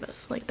the 3 of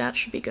us. Like, that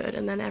should be good,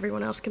 and then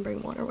everyone else can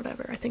bring 1 or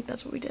whatever. I think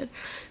that's what we did.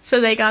 So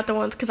they got the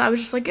ones, because I was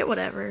just like, get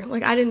whatever.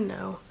 Like, I didn't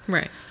know.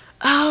 Right.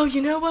 Oh,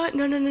 you know what?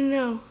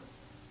 No.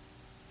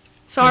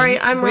 Sorry,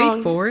 I'm Wait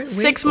wrong. for it.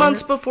 6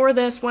 months before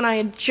this, when I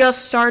had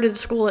just started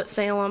school at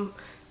Salem,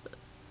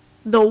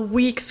 the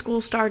week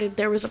school started,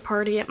 there was a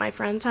party at my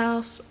friend's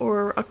house,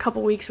 or a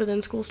couple weeks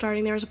within school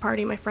starting, there was a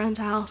party at my friend's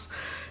house,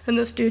 and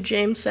this dude,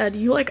 James, said,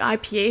 you like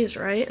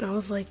IPAs, right? And I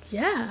was like,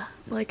 yeah.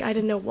 Like, I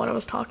didn't know what I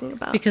was talking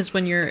about. Because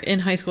when you're in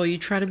high school, you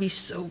try to be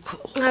so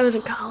cool. I was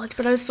in college,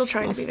 but I was still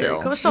trying to be very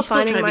cool. I was still you still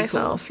finding try to be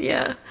myself, cool.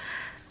 yeah.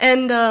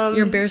 And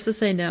You're embarrassed to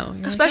say no.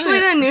 You're especially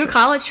like, in a "Oh, yeah, new for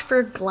sure." college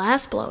for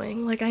glass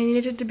blowing. Like, I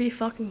needed to be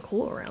fucking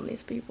cool around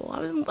these people.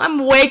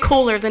 I'm way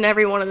cooler than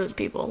every one of those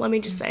people. Let me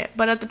just say it.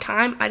 But at the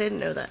time, I didn't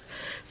know that.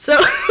 So,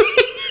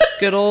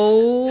 Good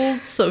old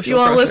if social you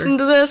all pressure. listen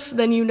to this,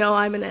 then you know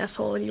I'm an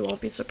asshole and you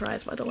won't be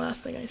surprised by the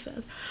last thing I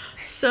said.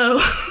 So,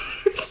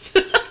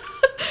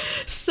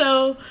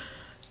 so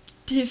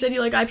he said, you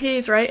like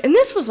IPAs, right? And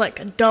this was like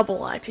a double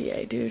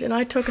IPA, dude. And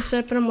I took a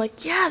sip and I'm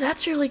like, yeah,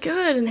 that's really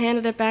good. And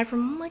handed it back from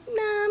him. I'm like,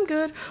 nah, I'm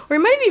good. Or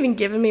he might have even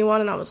given me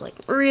one and I was like,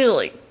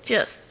 really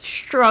just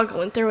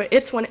struggling through it.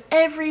 It's when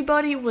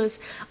everybody was,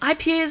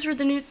 IPAs were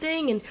the new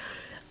thing and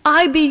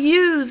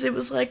IBUs, it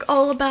was like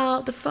all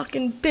about the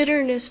fucking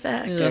bitterness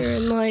factor. Ugh.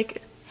 And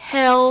like,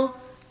 hell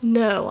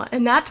no.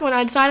 And that's when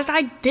I decided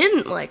I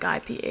didn't like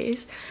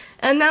IPAs.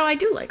 And now I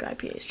do like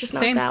IPAs, just not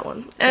Same. that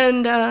one.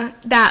 And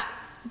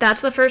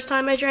that's the first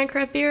time I drank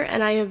craft beer,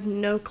 and I have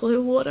no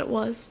clue what it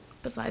was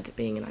besides it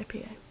being an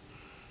IPA.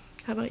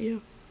 How about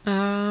you?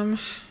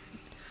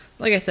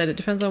 Like I said, it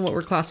depends on what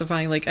we're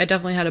classifying. Like, I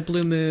definitely had a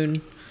Blue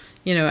Moon,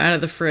 out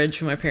of the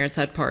fridge when my parents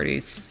had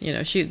parties.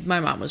 My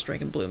mom was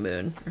drinking Blue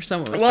Moon, or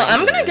someone was. Well, drinking I'm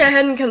Blue going to Moon. go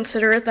ahead and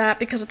consider it that,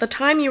 because at the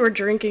time you were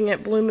drinking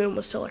it, Blue Moon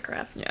was still a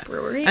craft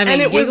brewery. I mean,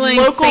 and it was Yuengling,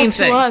 local same to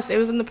thing. us. It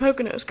was in the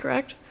Poconos,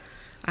 correct?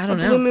 I don't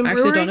a know. Blue Moon I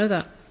actually Brewery? don't know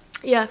that.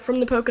 Yeah, from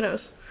the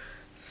Poconos.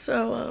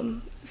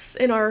 So, it's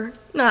in our,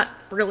 not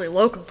really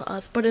local to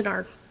us, but in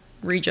our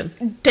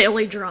Region.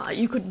 daily drive.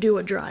 You could do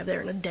a drive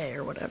there in a day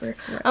or whatever.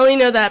 I only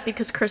know that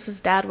because Chris's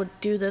dad would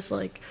do this,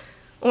 like,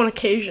 on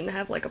occasion,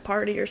 have, like, a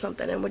party or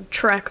something, and would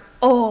trek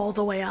all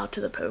the way out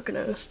to the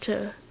Poconos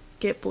to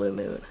get Blue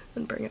Moon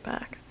and bring it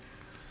back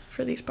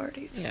for these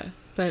parties. Yeah,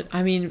 but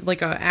I mean,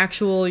 like a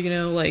actual,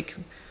 like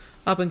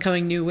up and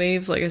coming new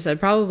wave. Like I said,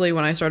 probably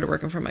when I started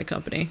working for my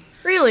company.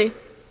 Really?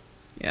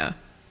 Yeah,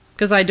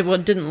 because I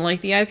didn't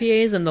like the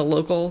IPAs and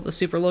the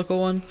super local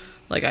one.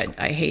 Like I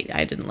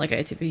didn't like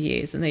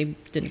IPAs, and they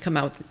didn't come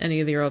out with any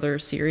of their other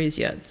series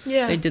yet.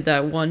 Yeah. They did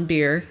that one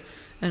beer,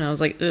 and I was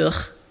like, ugh.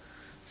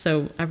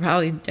 So I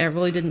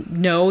really didn't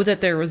know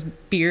that there was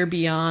beer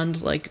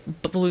beyond like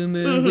Blue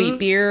Moon wheat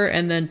beer,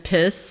 and then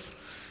piss,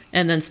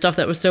 and then stuff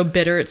that was so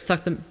bitter it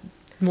sucked the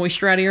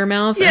moisture out of your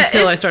mouth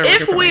until I started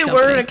working for my If we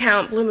company. were to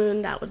count Blue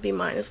Moon, that would be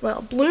mine as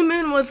well. Blue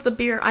Moon was the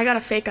beer. I got a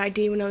fake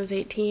ID when I was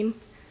 18,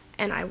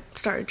 and I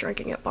started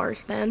drinking at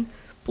bars then.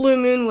 Blue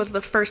Moon was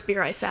the first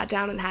beer I sat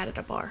down and had at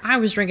a bar. I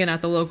was drinking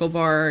at the local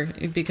bar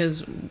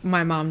because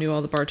my mom knew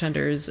all the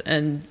bartenders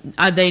and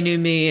they knew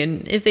me.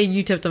 And if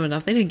you tipped them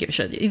enough, they didn't give a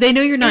shit. They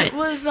know you're not. It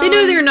was, they know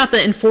you're not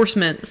the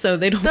enforcement, so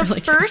they don't The really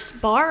care. first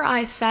bar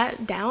I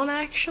sat down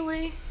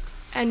actually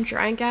and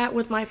drank at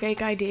with my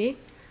fake ID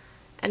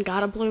and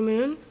got a Blue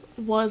Moon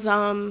was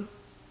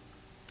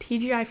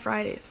TGI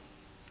Fridays.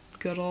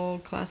 Good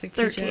old classic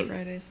 13. TGI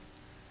Fridays.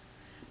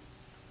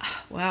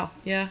 Wow.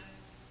 Yeah.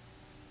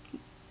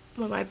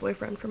 With my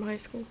boyfriend from high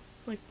school.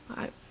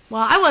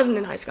 I wasn't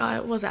in high school. I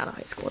was out of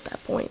high school at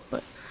that point,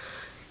 but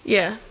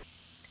yeah.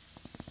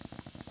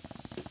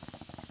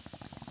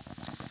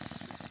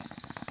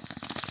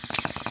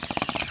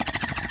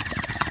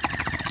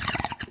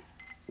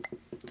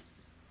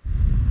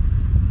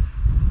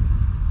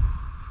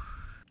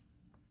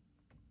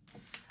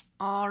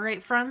 All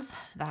right, friends,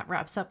 that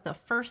wraps up the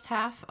first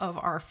half of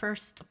our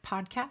first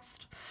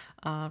podcast,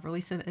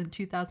 released in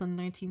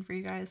 2019 for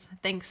you guys.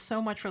 Thanks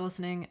so much for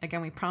listening.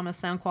 Again, we promise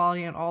sound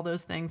quality and all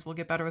those things will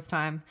get better with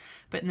time.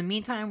 But in the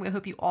meantime, we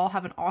hope you all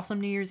have an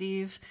awesome New Year's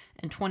Eve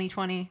in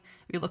 2020.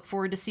 We look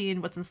forward to seeing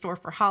what's in store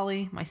for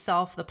Holly,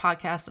 myself, the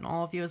podcast, and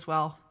all of you as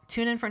well.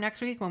 Tune in for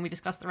next week when we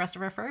discuss the rest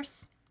of our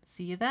firsts.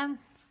 See you then.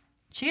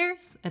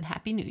 Cheers and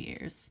Happy New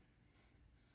Year's.